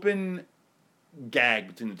open gag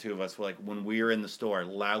between the two of us. Like when we're in the store,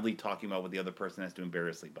 loudly talking about what the other person has to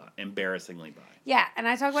embarrassingly buy. Yeah, and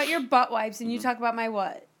I talk about your butt wipes, and Mm-hmm. you talk about my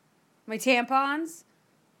what? My tampons?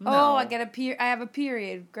 No. Oh, I have a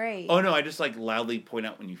period. Great. Oh no, I just like loudly point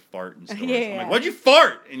out when you fart in stores. I'm Yeah. like, why'd you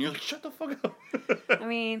fart? And you're like, shut the fuck up. I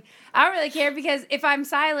mean, I don't really care because if I'm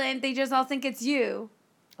silent, they just all think it's you.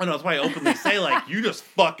 Oh no, that's why I openly say like, you just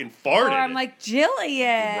fucking farted. Or I'm like,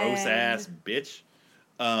 Jillian. gross ass bitch.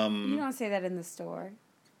 You don't say that in the store.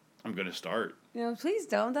 I'm gonna start. No, please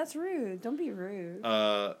don't. That's rude. Don't be rude.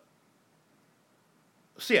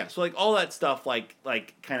 So yeah, so like all that stuff like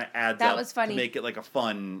kind of adds That up was funny. to make it like a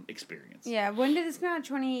fun experience. Yeah, when did this come out?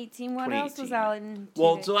 2018? What else was 2018. out in...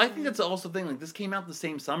 Well, so I think that's also the thing. Like this came out the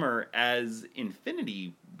same summer as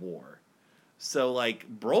Infinity War, so like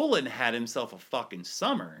Brolin had himself a fucking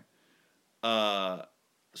summer. So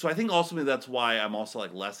I think ultimately that's why I'm also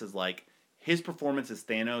like less is like his performance as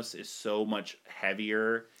Thanos is so much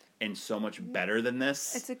heavier and so much better than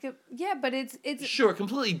this. It's a good... Yeah, but it's Sure,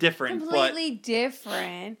 completely different, completely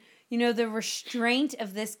different. You know, the restraint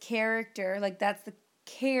of this character, like that's the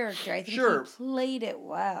character. I think Sure. he played it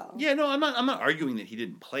well. Yeah, no, I'm not arguing that he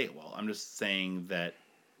didn't play it well. I'm just saying that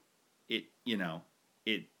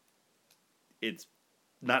it's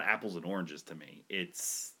not apples and oranges to me.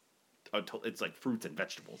 It's like fruits and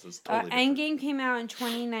vegetables. It's totally different. Endgame came out in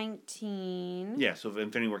 2019. Yeah, so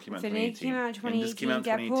Infinity War came out in Infinity 2018. came out in 2018. And this came out in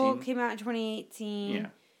Deadpool 2018. came out in 2018. Yeah.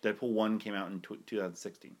 Deadpool 1 came out in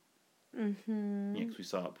 2016. Mm-hmm. Yeah, because we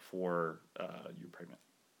saw it before you were pregnant.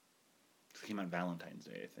 It came out Valentine's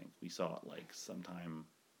Day, I think. We saw it like sometime...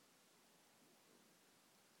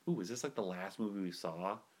 Ooh, is this like the last movie we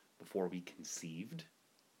saw before we conceived?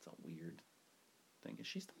 It's a weird thing. Is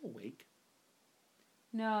she still awake?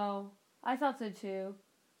 No, I thought so too.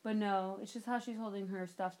 But no, it's just how she's holding her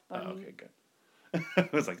stuffed bunny. Oh, okay, good. I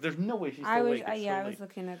was like, there's no way she's still awake. It's so I late. was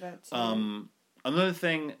looking at that too. Another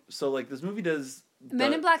thing, so like this movie does...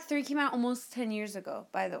 Men in Black 3 came out almost 10 years ago,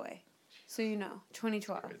 by the way. So you know.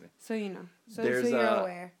 2012. Crazy. So you know. So There's, you're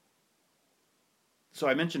aware. So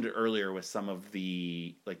I mentioned it earlier with some of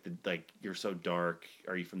the You're So Dark,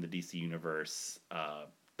 Are You from the DC Universe?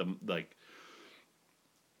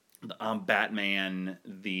 Batman,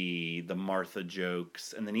 the Martha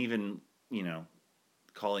jokes, and then even,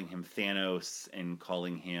 calling him Thanos and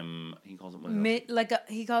calling him, he calls him what else?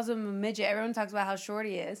 He calls him a midget. Everyone talks about how short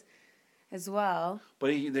he is as well.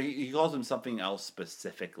 But he calls him something else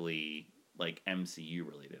specifically, like MCU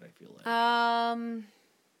related, I feel like.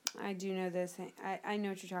 I do know this. I know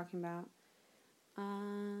what you're talking about.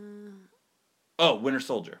 Winter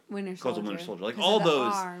Soldier. Winter Calls him Soldier. Winter Soldier. Like 'Cause all of the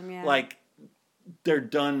those, arm, yeah. like they're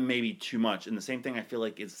done maybe too much. And the same thing I feel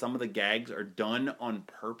like is some of the gags are done on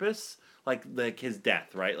purpose. Like his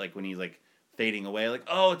death, right? Like when he's like fading away, like,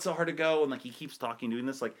 oh, it's so hard to go, and like he keeps talking, doing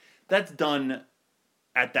this, like that's done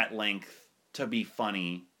at that length to be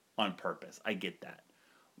funny on purpose. I get that.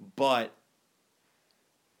 But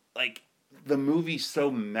like the movie's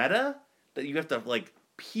so meta that you have to like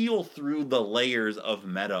peel through the layers of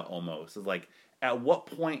meta almost. It's like at what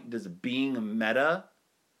point does being meta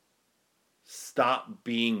stop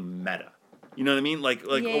being meta? You know what I mean? Like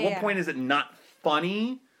at what point is it not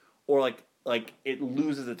funny or like it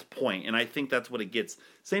loses its point? And I think that's what it gets.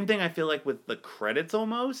 Same thing I feel like with the credits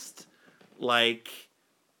almost. Like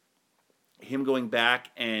him going back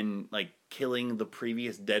and like killing the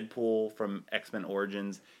previous Deadpool from X-Men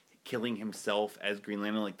Origins, killing himself as Green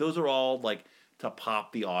Lantern. Like those are all like to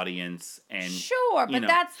pop the audience and sure, but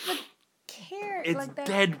that's the character. it's like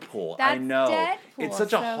Deadpool. That's I know. Deadpool, It's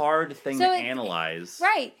such a hard thing to analyze.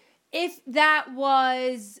 Right. If that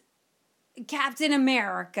was Captain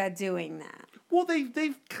America doing that. Well, they've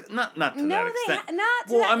not to that extent. Not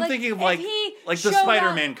to well, that. I'm like, thinking of if like he the showed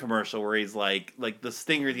Spider-Man up- commercial where he's like the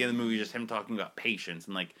stinger at the end of the movie is just him talking about patience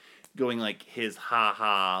and like going like his ha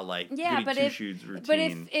ha like yeah, goody but two-shoes routine.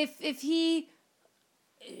 But if he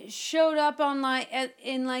showed up on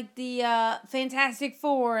in the Fantastic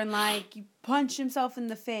Four and like punched himself in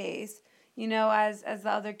the face, as the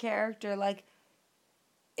other character, like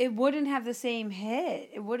it wouldn't have the same hit.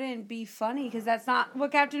 It wouldn't be funny because that's not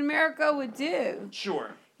what Captain America would do.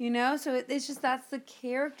 Sure. So it's just that's the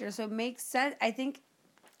character. So it makes sense. I don't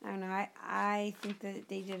know. I think that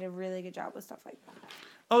they did a really good job with stuff like that.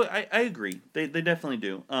 Oh, I agree. They definitely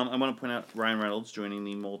do. I want to point out Ryan Reynolds joining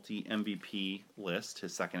the multi-MVP list,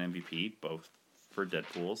 his second MVP, both for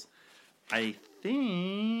Deadpools. I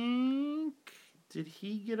think Did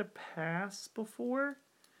he get a pass before?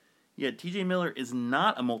 Yeah, T.J. Miller is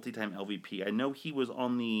not a multi-time LVP. I know he was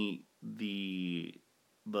on the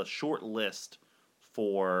short list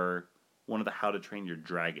for one of the How to Train Your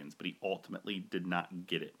Dragons, but he ultimately did not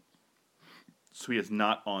get it. So he is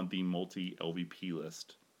not on the multi-LVP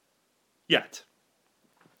list yet.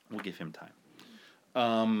 We'll give him time.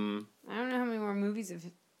 I don't know how many more movies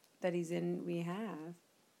that he's in we have.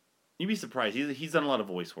 You'd be surprised. He's done a lot of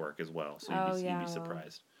voice work as well, so you'd be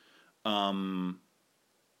surprised. There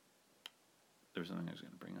was something I was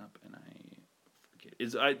going to bring up, and I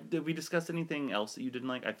forget. Did we discuss anything else that you didn't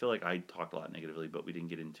like? I feel like I talked a lot negatively, but we didn't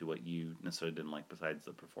get into what you necessarily didn't like besides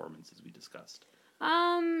the performances we discussed.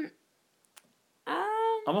 I'm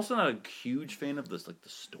also not a huge fan of this, like, the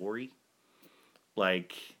story.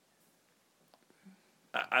 Like,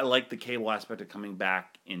 I like the Cable aspect of coming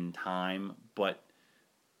back in time, but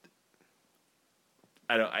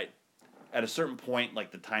at a certain point,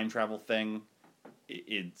 like the time travel thing,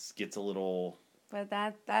 it gets a little. But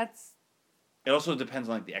that's. It also depends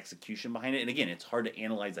on like the execution behind it, and again, it's hard to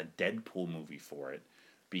analyze a Deadpool movie for it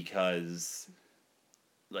because,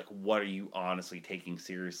 like, what are you honestly taking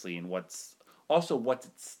seriously, and what's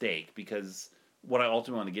at stake? Because what I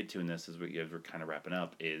ultimately want to get to in this is as we're kind of wrapping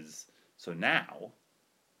up is so now,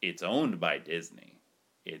 it's owned by Disney.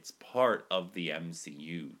 It's part of the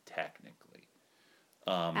MCU technically.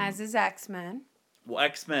 As is X-Men.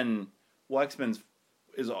 X-Men's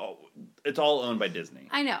it's all owned by Disney.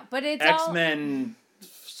 I know, but it's X-Men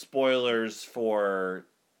spoilers for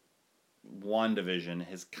WandaVision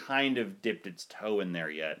has kind of dipped its toe in there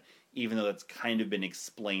yet, even though that's kind of been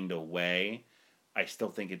explained away. I still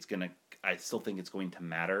think it's going to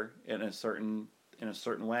matter in a certain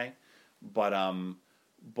way, but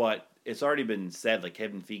it's already been said, like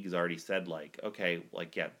Kevin Feige has already said, like, okay,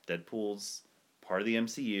 like, yeah, Deadpool's part of the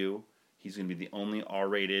MCU. He's going to be the only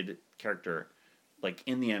R-rated character, like,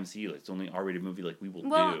 in the MCU. Like, it's the only R-rated movie, like, we will do.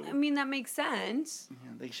 Well, I mean, that makes sense.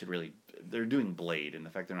 Yeah, they should really. They're doing Blade, and the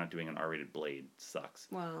fact they're not doing an R-rated Blade sucks.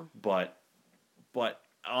 Wow. But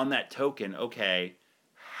on that token, okay,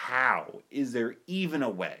 how is there even a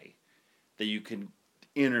way that you can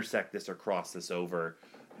intersect this or cross this over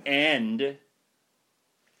and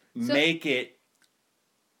make it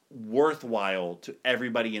worthwhile to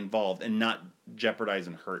everybody involved and not jeopardize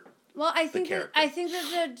and hurt? Well, I think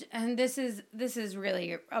that and this is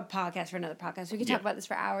really a podcast for another podcast. We could talk about this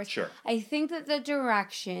for hours. Sure. I think that the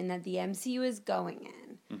direction that the MCU is going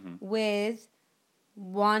in with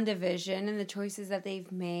WandaVision and the choices that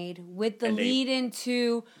they've made, with the lead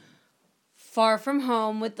into Far From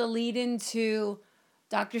Home, with the lead into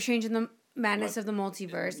Doctor Strange and the Madness of the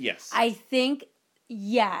Multiverse. Yes. I think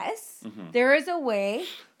there is a way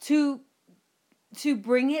to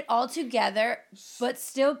bring it all together, but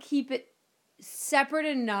still keep it separate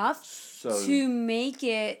enough to make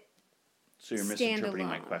it. So you're misinterpreting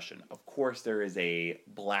my question. Of course, there is a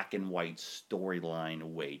black and white storyline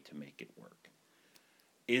way to make it work.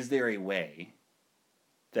 Is there a way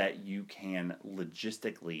that you can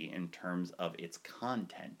logistically, in terms of its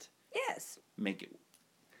content, make it?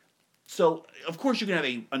 So of course you can have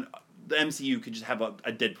the MCU could just have a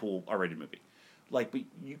Deadpool R-rated movie. Like, but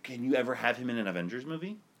can you ever have him in an Avengers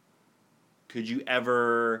movie? Could you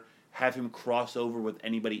ever have him cross over with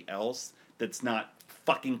anybody else that's not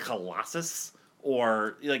fucking Colossus?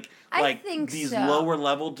 Or, like these lower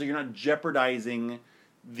level, so you're not jeopardizing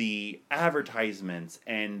the advertisements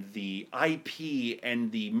and the IP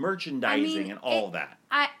and the merchandising and all of that.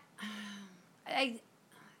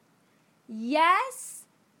 Yes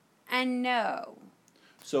and no.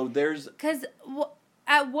 So there's... Because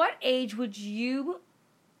at what age would you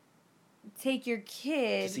take your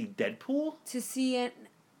kid... To see Deadpool? To see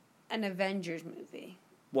an Avengers movie?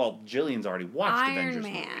 Well, Jillian's already watched Avengers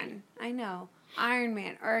movie. Iron Man. I know. Iron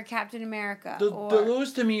Man or a Captain America.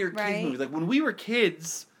 Those to me are kids movies. Like, when we were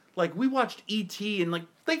kids, like, we watched E.T. and, like,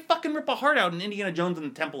 they fucking rip a heart out in Indiana Jones and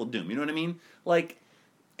the Temple of Doom. You know what I mean? Like,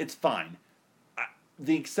 it's fine.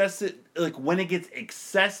 The excessive... Like, when it gets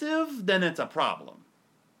excessive, then it's a problem.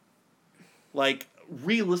 Like,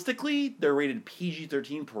 realistically, they're rated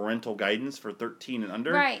PG-13 parental guidance for 13 and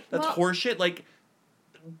under. Right. That's horseshit. Like,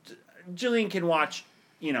 Jillian can watch,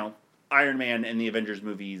 Iron Man and the Avengers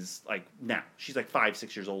movies, like, now. She's, like,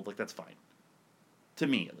 5-6 years old. Like, that's fine. To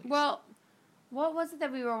me, at least. Well, what was it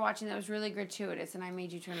that we were watching that was really gratuitous and I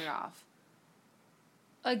made you turn it off?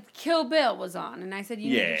 Like, Kill Bill was on, and I said, you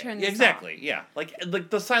need to turn this exactly, off. Yeah. Like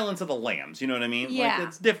the Silence of the Lambs, you know what I mean? Yeah. Like,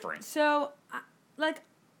 it's different. So, like,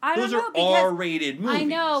 I don't know. Those are R-rated movies. I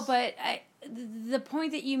know, but the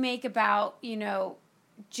point that you make about,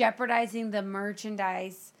 jeopardizing the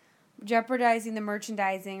merchandise jeopardizing the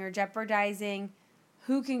merchandising or jeopardizing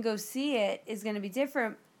who can go see it is going to be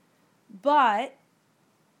different. But,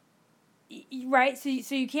 right, so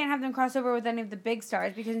you can't have them cross over with any of the big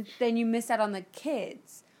stars because then you miss out on the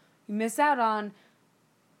kids. You miss out on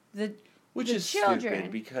the children.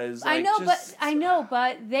 Stupid because I know,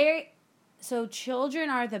 but so children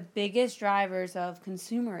are the biggest drivers of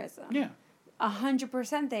consumerism. Yeah.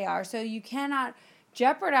 100% they are. So you cannot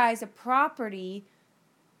jeopardize a property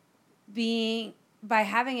by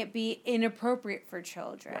having it be inappropriate for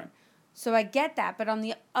children. Right. So I get that, but on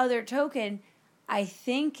the other token, I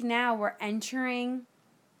think now we're entering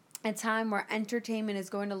a time where entertainment is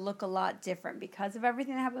going to look a lot different because of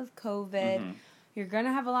everything that happened with COVID. Mm-hmm. You're going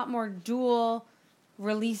to have a lot more dual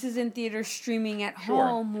releases in theaters, streaming at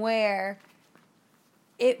home, where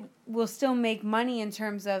it will still make money in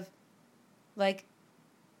terms of, like,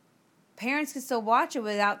 parents can still watch it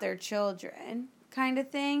without their children kind of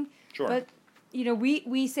thing. Sure. But, you know,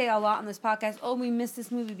 we say a lot on this podcast, oh, we missed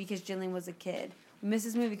this movie because Jillian was a kid. We missed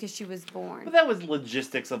this movie because she was born. But that was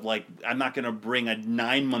logistics of, like, I'm not going to bring a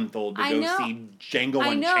 9-month-old to go see Django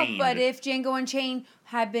Unchained. I know, but if Django Unchained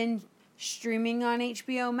had been streaming on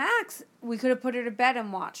HBO Max, we could have put her to bed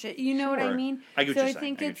and watched it. You know what I mean? I get what you're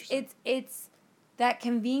saying. I think it's that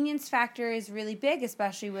convenience factor is really big,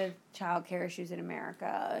 especially with childcare issues in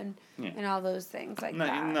America and all those things like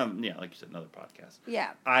that. Yeah, like you said, another podcast.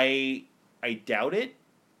 Yeah. I doubt it.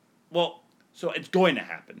 Well, so it's going to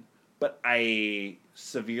happen, but I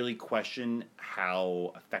severely question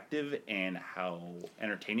how effective and how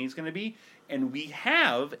entertaining it's going to be. And we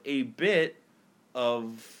have a bit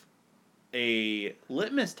of a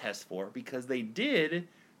litmus test for it because they did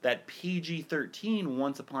that PG-13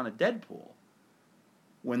 Once Upon a Deadpool.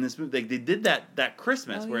 When this movie, they did that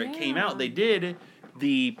Christmas where it came out. They did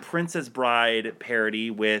the Princess Bride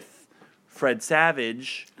parody with Fred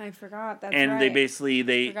Savage. I forgot. That's and right. They basically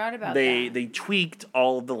they tweaked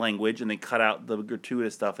all of the language and they cut out the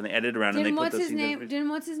gratuitous stuff and they edited around and they put those scenes. Didn't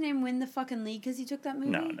what's his name win the fucking league because he took that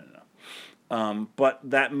movie? No. But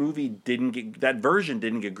that movie that version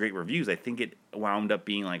didn't get great reviews. I think it wound up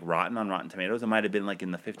being like rotten on Rotten Tomatoes. It might have been like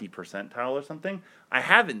in the 50 percentile or something. I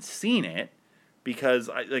haven't seen it because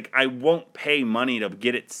I won't pay money to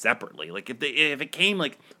get it separately. Like if it came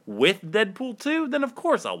like with Deadpool 2, then of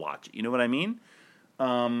course I'll watch it. You know what I mean?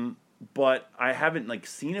 But I haven't like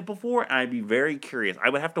seen it before. And I'd be very curious. I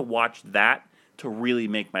would have to watch that to really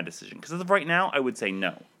make my decision. Because as of right now, I would say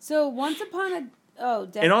no. So Once Upon a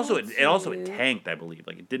Deadpool and also it tanked, I believe.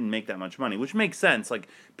 Like it didn't make that much money, which makes sense. Like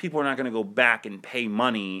people are not going to go back and pay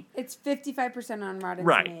money. It's 55% on Rotten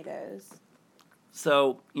Tomatoes.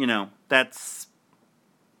 So that's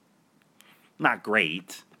not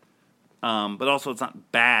great, but also it's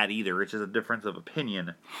not bad either. It's just a difference of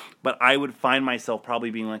opinion. But I would find myself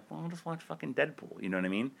probably being like, well, I'll just watch fucking Deadpool. You know what I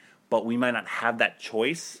mean? But we might not have that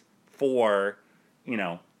choice for,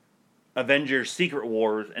 Avengers Secret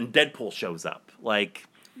Wars and Deadpool shows up. Like,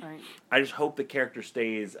 right. I just hope the character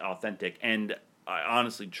stays authentic. And I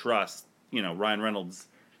honestly trust, Ryan Reynolds,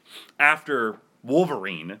 after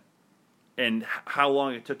Wolverine and how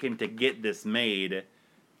long it took him to get this made,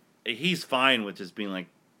 he's fine with just being like,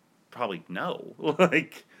 probably no.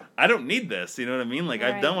 Like, I don't need this. You know what I mean? Like,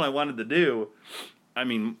 right. I've done what I wanted to do. I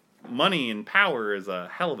mean, money and power is a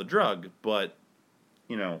hell of a drug, but,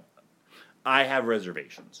 I have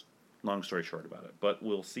reservations. Long story short about it. But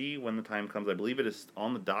we'll see when the time comes. I believe it is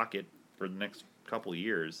on the docket for the next couple of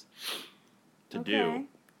years to do.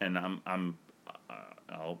 And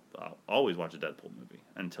I'll always watch a Deadpool movie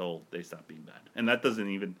until they stop being bad. And that doesn't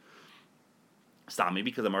even stop me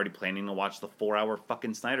because I'm already planning to watch the 4-hour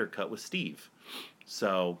fucking Snyder Cut with Steve.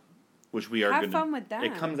 So, which we are going to... Have fun with that.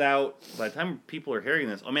 It comes out, by the time people are hearing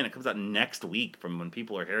this... Oh man, it comes out next week from when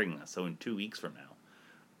people are hearing this. So in 2 weeks from now.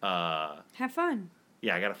 Have fun.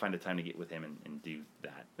 Yeah, I got to find a time to get with him and do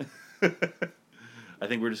that. I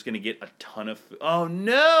think we're just going to get a ton of food. Oh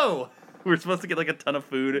no! We're supposed to get like a ton of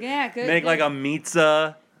food. Yeah, good. Make like a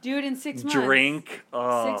pizza. Do it in 6 months. Drink.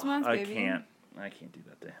 Oh, 6 months, baby. I can't do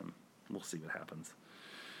that to him. We'll see what happens.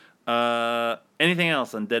 Anything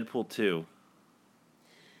else on Deadpool 2?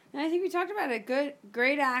 I think we talked about it.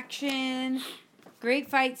 Great action, great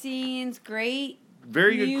fight scenes, great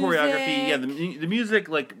very music. Good choreography. Yeah, the music,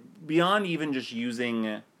 like, beyond even just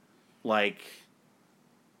using, like,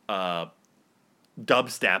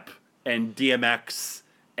 dubstep and DMX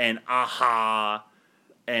and Aha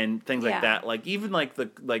and things like that. Like, even, like,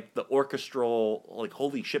 the orchestral, like,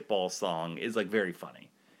 Holy Shitball song is, like, very funny.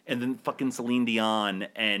 And then fucking Celine Dion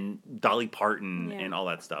and Dolly Parton and all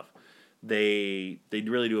that stuff. They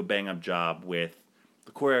really do a bang-up job with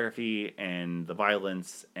the choreography and the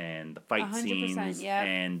violence and the fight 100%, scenes yep.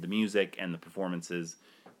 and the music and the performances,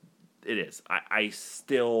 it is. I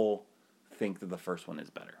still think that the first one is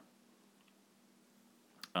better.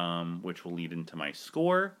 Which will lead into my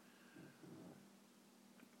score.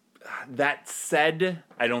 That said,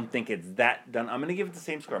 I don't think it's that done. I'm going to give it the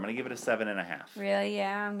same score. I'm going to give it a 7.5. Really?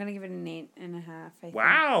 Yeah, I'm gonna give it an 8.5. I think.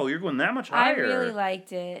 Wow, you're going that much I higher. really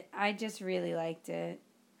liked it. I just really liked it.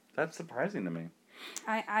 That's surprising to me.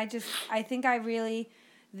 I think I really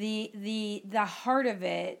the heart of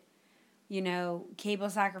it, you know, Cable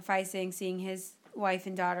sacrificing, seeing his wife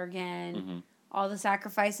and daughter again, Mm-hmm. all the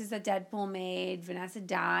sacrifices that Deadpool made, Vanessa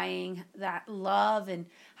dying, that love and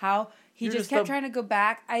how he You're just just kept trying to go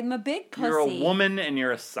back. I'm a big pussy. You're a woman and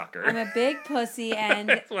you're a sucker. I'm a big pussy and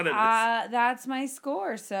That's what it is. That's my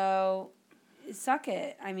score. So suck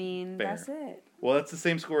it. I mean, Fair. that's it. Well, that's the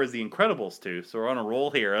same score as The Incredibles 2, so we're on a roll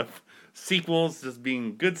here of sequels just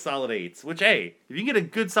being good solid 8s. Which, hey, if you can get a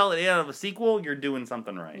good solid 8 out of a sequel, you're doing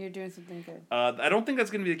something right. You're doing something good. I don't think that's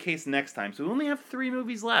going to be the case next time, so we only have 3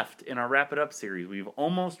 movies left in our Wrap It Up series. We've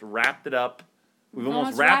almost wrapped it up. We've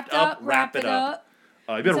almost wrapped up, Wrap It Up.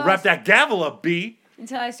 You better Until wrap that gavel up, B!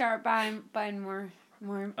 Until I start buying more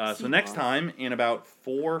So next sequels. time, in about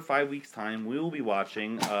 4 or 5 weeks' time, we will be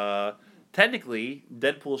watching... technically,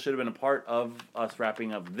 Deadpool should have been a part of us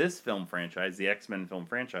wrapping up this film franchise, the X-Men film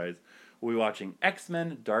franchise. We'll be watching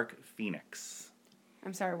X-Men Dark Phoenix.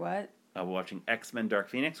 I'm sorry, what? We're watching X-Men Dark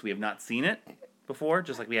Phoenix. We have not seen it before,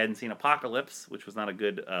 just like we hadn't seen Apocalypse, which was not a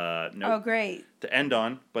good note Oh, great. to end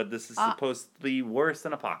on, but this is supposed to be worse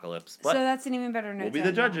than Apocalypse. But So that's an even better note. we'll be to the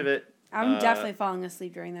end judge on. of it. I'm definitely falling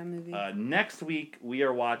asleep during that movie. Next week, we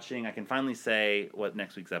are watching... I can finally say what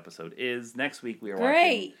next week's episode is. Next week, we are watching...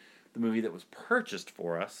 Great. The movie that was purchased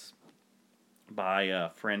for us by a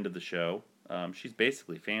friend of the show. She's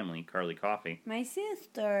basically family, Carly Coffey. My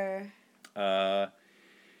sister. It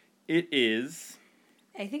is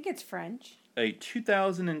I think it's French. a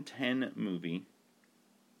 2010 movie.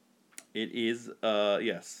 It is,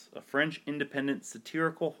 yes, a French independent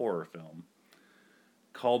satirical horror film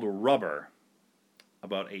called Rubber,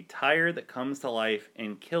 about a tire that comes to life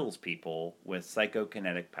and kills people with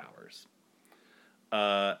psychokinetic powers.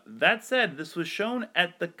 That said, this was shown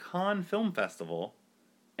at the Cannes Film Festival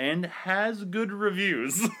and has good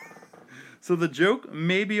reviews. So the joke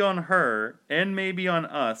may be on her and maybe on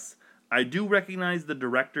us. I do recognize the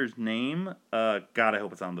director's name. God, I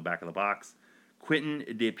hope it's on the back of the box. Quentin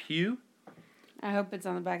Dupieux. I hope it's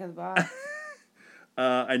on the back of the box.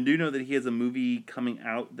 I do know that he has a movie coming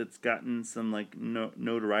out that's gotten some like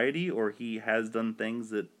notoriety, or he has done things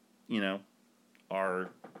that, you know, are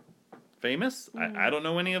famous. I don't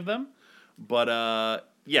know any of them. But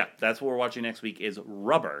yeah, that's what we're watching next week is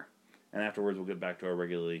Rubber. And afterwards we'll get back to our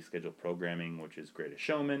regularly scheduled programming, which is Greatest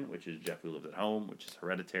Showman, which is Jeff Who Lived at Home, which is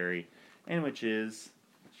Hereditary, and which is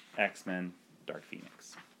X-Men Dark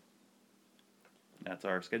Phoenix. That's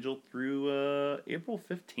our schedule through April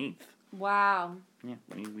 15th. Wow. Yeah,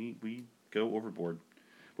 we go overboard.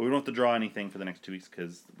 But we don't have to draw anything for the next 2 weeks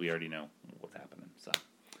because we already know what's happening. So,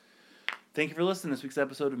 thank you for listening to this week's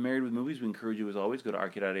episode of Married with Movies. We encourage you, as always, go to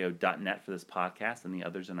arcadeaudio.net for this podcast and the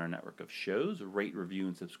others in our network of shows. Rate, review,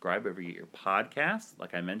 and subscribe wherever you get your podcasts.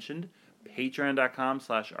 Like I mentioned,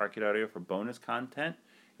 patreon.com/arcadeaudio for bonus content.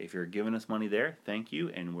 If you're giving us money there, thank you.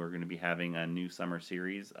 And we're going to be having a new summer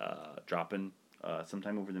series dropping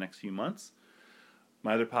sometime over the next few months.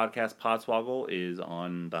 My other podcast, Podswoggle, is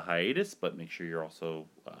on the hiatus, but make sure you're also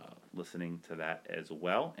listening to that as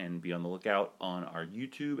well. And be on the lookout on our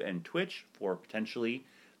YouTube and Twitch for potentially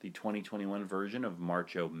the 2021 version of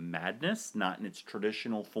Marcho Madness. Not in its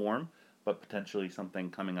traditional form, but potentially something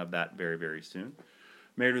coming of that very, very soon.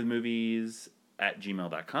 Married with Movies at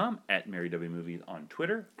gmail.com, at MarriedWMovies on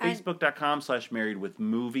Twitter,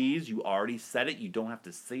 Facebook.com/MarriedWithMovies. You already said it. You don't have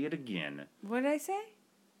to say it again. What did I say?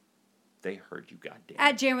 They heard you, goddamn.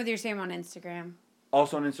 At Jam with Your Sam on Instagram.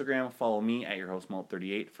 Also on Instagram, follow me at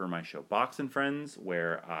YourHostMalt38 for my show Box and Friends,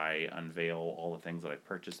 where I unveil all the things that I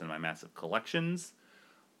purchased in my massive collections.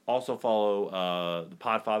 Also follow the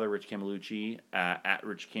Podfather, Rich Camelucci, at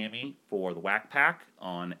Rich Cammy for the Whack Pack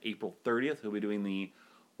on April 30th. He'll be doing the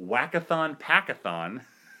Whackathon Packathon.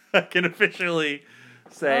 I can officially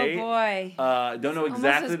say. Oh boy. Don't know exactly the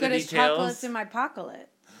Almost as good details. as Chocolates in my Pocklet.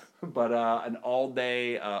 But an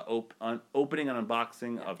all-day opening and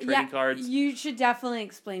unboxing of trading cards. You should definitely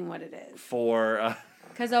explain what it is. For...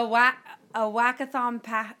 Because a whackathon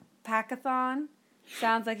packathon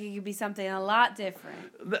sounds like it could be something a lot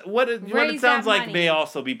different. What it Raise sounds that like money. may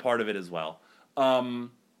also be part of it as well. It's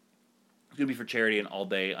going to be for charity, an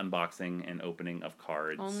all-day unboxing and opening of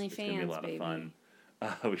cards. Only It's going to be a fans, lot baby. of fun.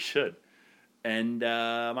 We should. And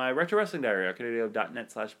my Retro Wrestling Diary,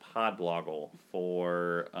 arcadio.net/podbloggle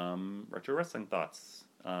for retro wrestling thoughts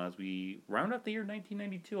as we round out the year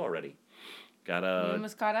 1992 already. Got You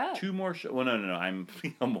almost caught up. 2 more shows. Well, no. I'm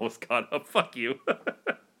almost caught up. Fuck you.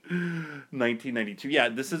 1992. Yeah,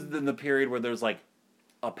 this is in the period where there's like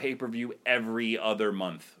a pay-per-view every other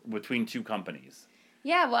month between 2 companies.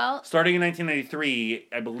 Yeah, well... Starting in 1993,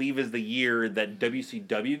 I believe, is the year that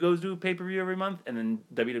WCW goes to a pay-per-view every month, and then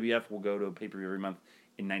WWF will go to a pay-per-view every month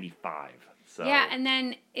in 95. So Yeah, and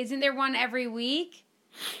then isn't there one every week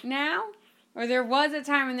now? Or there was a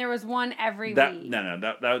time when there was one every week? No,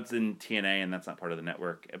 that was in TNA, and that's not part of the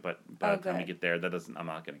network. But by the time we get there, I'm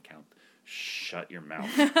not going to count. Shut your mouth.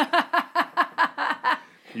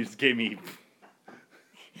 You just gave me...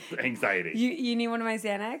 anxiety. You need one of my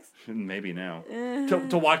Xanax? Maybe now.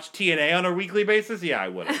 To watch TNA on a weekly basis? Yeah, I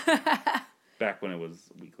would have. Back when it was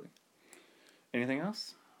weekly. Anything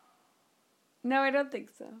else? No, I don't think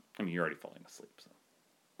so. I mean, you're already falling asleep. So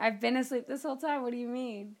I've been asleep this whole time. What do you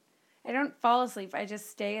mean? I don't fall asleep. I just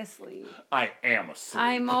stay asleep. I am asleep.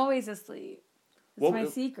 I'm always asleep. That's my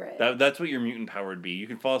secret. That's what your mutant power would be. You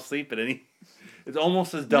can fall asleep at any... It's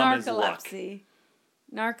almost as dumb as luck.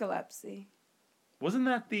 Narcolepsy. Wasn't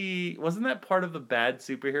that part of the bad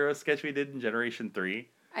superhero sketch we did in Generation 3?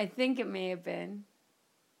 I think it may have been.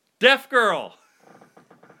 Deaf Girl!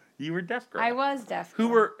 You were Deaf Girl. I was Deaf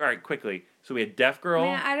Girl. Alright, quickly. So we had Deaf Girl.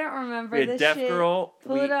 Man, I don't remember we had this Deaf shit. Girl.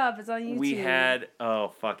 Pull it up. It's on YouTube. We had... Oh,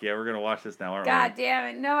 fuck yeah. We're going to watch this now, aren't we? God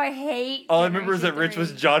damn it. No, I hate All I remember is that Rich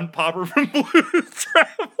was John Popper from Blues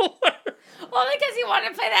Traveler. Well, because he wanted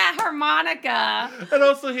to play that harmonica. And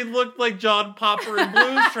also he looked like John Popper in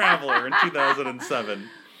Blues Traveler in 2007.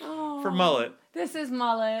 Oh, For Mullet. This is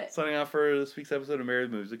Mullet. Signing off for this week's episode of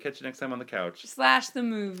Married Moves. We'll catch you next time on the couch. / the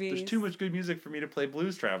movies. There's too much good music for me to play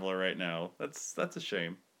Blues Traveler right now. That's a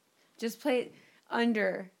shame. Just play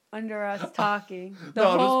under us talking. The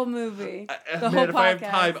whole movie. The whole if podcast. I have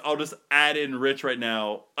time, I'll just add in Rich right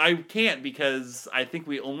now. I can't because I think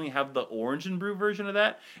we only have the Orange and Brew version of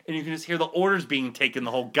that, and you can just hear the orders being taken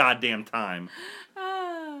the whole goddamn time.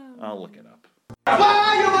 I'll look it up.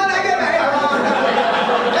 Why you wanna get me around?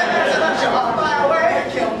 There's a bunch of my way to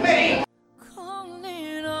kill me.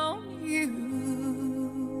 Calling on you,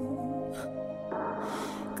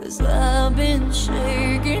 'cause I've been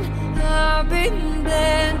shaking, I've been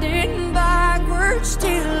bending backwards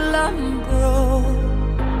till I'm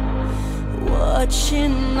broke,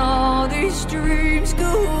 watching all these dreams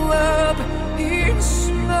go up in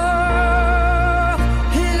smoke.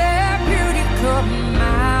 Let beauty come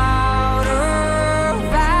out of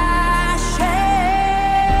ashes.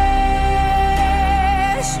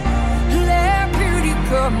 Let beauty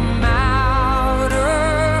come out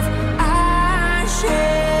of ashes.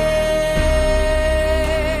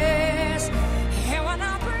 And when I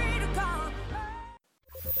pray to God.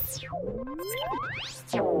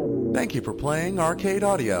 Thank you for playing Arcade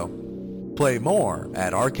Audio. Play more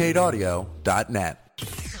at arcadeaudio.net.